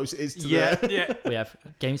 that's how close it is to Yeah, the... yeah. We have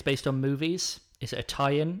games based on movies. Is it a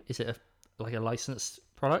tie-in? Is it like a licensed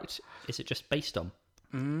product? Is it just based on?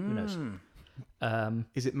 Who knows?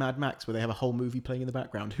 Is it Mad Max where they have a whole movie playing in the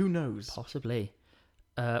background? Who knows? Possibly.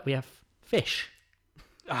 We have fish.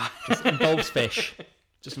 Just involves fish.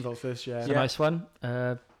 Just involve fish, yeah. The nice one.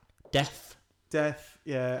 Death. Death,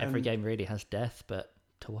 yeah. Every and- game really has death, but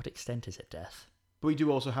to what extent is it death? But we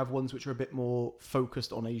do also have ones which are a bit more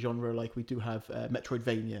focused on a genre, like we do have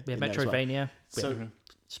Metroidvania. We have in there as well. Metroidvania. We So, have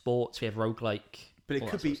sports. We have roguelike. but it all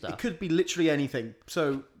could that be sort of it stuff. could be literally anything.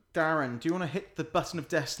 So, Darren, do you want to hit the button of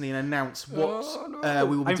destiny and announce what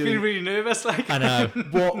we will be I'm doing? feeling really nervous. Like I know.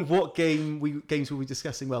 What games we'll be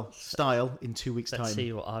discussing? Well, style in 2 weeks' Let's time.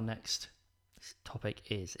 see what our next topic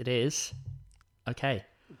is. It is okay.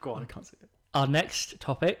 go I on. can't see it. Our next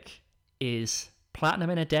topic is platinum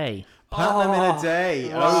in a day. Platinum in a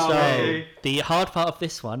day. wow. Okay. So the hard part of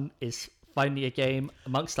this one is finding a game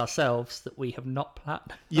amongst ourselves that we have not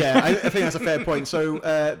platinum. Yeah, I think that's a fair point.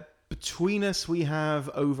 So between us, we have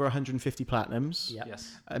over 150 platinums. Yeah.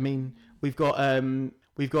 Yes. I mean, we've got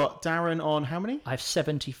Darren on how many? I have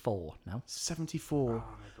 74 now. 74. Oh my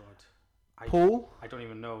god. Paul, I don't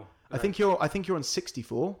even know. I think you're on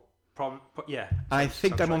 64. Probably. Yeah. I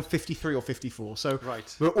think sounds I'm on right. 53 or 54. So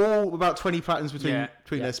Right. we're all about 20 platinums between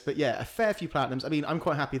Yeah. us. But yeah, a fair few platinums. I mean, I'm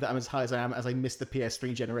quite happy that I'm as high as I am, as I missed the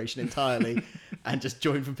PS3 generation entirely and just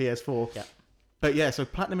joined from PS4. Yeah. But yeah, so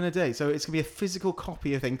platinum in a day. So it's going to be a physical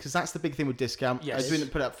copy of thing, because that's the big thing with discount. Yes. I didn't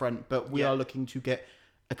put it up front, but we Yeah. are looking to get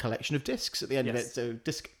a collection of discs at the end of it. Yes. So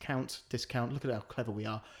discount. Look at how clever we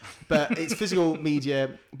are. But it's physical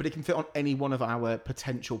media, but it can fit on any one of our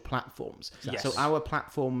potential platforms. Yes. So our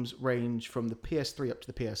platforms range from the PS3 up to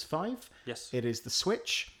the PS5. Yes. It is the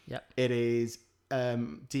Switch. Yep. It is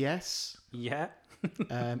DS. Yeah.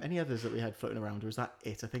 Any others that we had floating around, or is that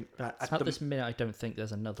it? I think that's. At this minute, I don't think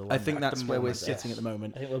there's another one. I think at that's the where we're moment, sitting yes. at the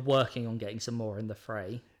moment. I think we're working on getting some more in the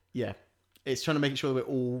fray. Yeah. It's trying to make sure that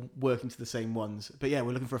we're all working to the same ones. But yeah,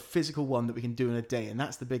 we're looking for a physical one that we can do in a day. And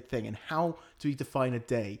that's the big thing. And how do we define a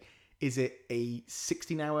day? Is it a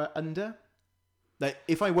 16-hour under? Like,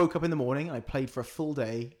 if I woke up in the morning and I played for a full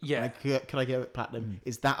day, Yeah. and could I get it platinum?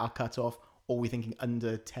 Is that our cutoff? Or are we thinking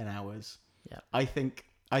under 10 hours? Yeah. I think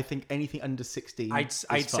anything under 16 I'd is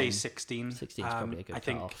say fine. 16. 16 is probably a good I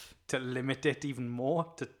think cut-off. to limit it even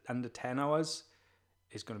more to under 10 hours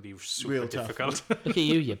is going to be super Real tough. difficult. Look at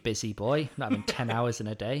you, you busy boy. Not having 10 hours in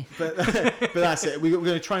a day. But that's it. We're going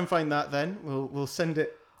to try and find that then. We'll send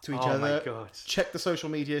it to each Oh other. my God. Check the social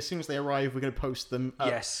media. As soon as they arrive, we're going to post them up.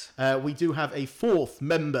 Yes. We do have a fourth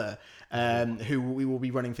member who we will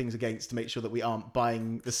be running things against to make sure that we aren't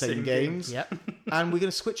buying the same Same games. Yep. And we're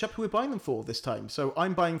going to switch up who we're buying them for this time. So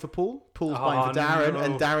I'm buying for Paul. Paul's Oh, buying for Darren. no.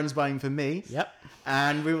 And Darren's buying for me. Yep.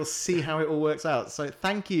 and we will see how it all works out. So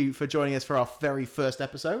thank you for joining us for our very first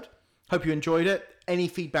episode. Hope you enjoyed it. Any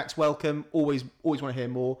feedback's welcome. Always want to hear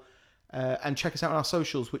more. And check us out on our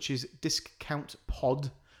socials, which is Discount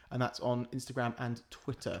Pod, and that's on Instagram and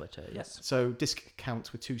Twitter. Yes. So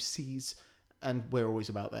Discount with 2 C's, and we're always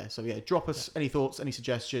about there. So yeah, drop us any thoughts, any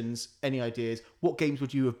suggestions, any ideas. What games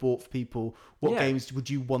would you have bought for people? What games would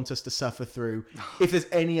you want us to suffer through? If there's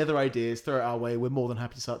any other ideas, throw it our way. We're more than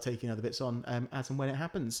happy to start taking other bits on as and when it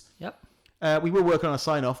happens. Yep. We will work on a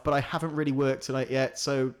sign-off, but I haven't really worked tonight yet,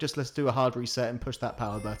 so just let's do a hard reset and push that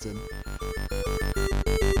power button.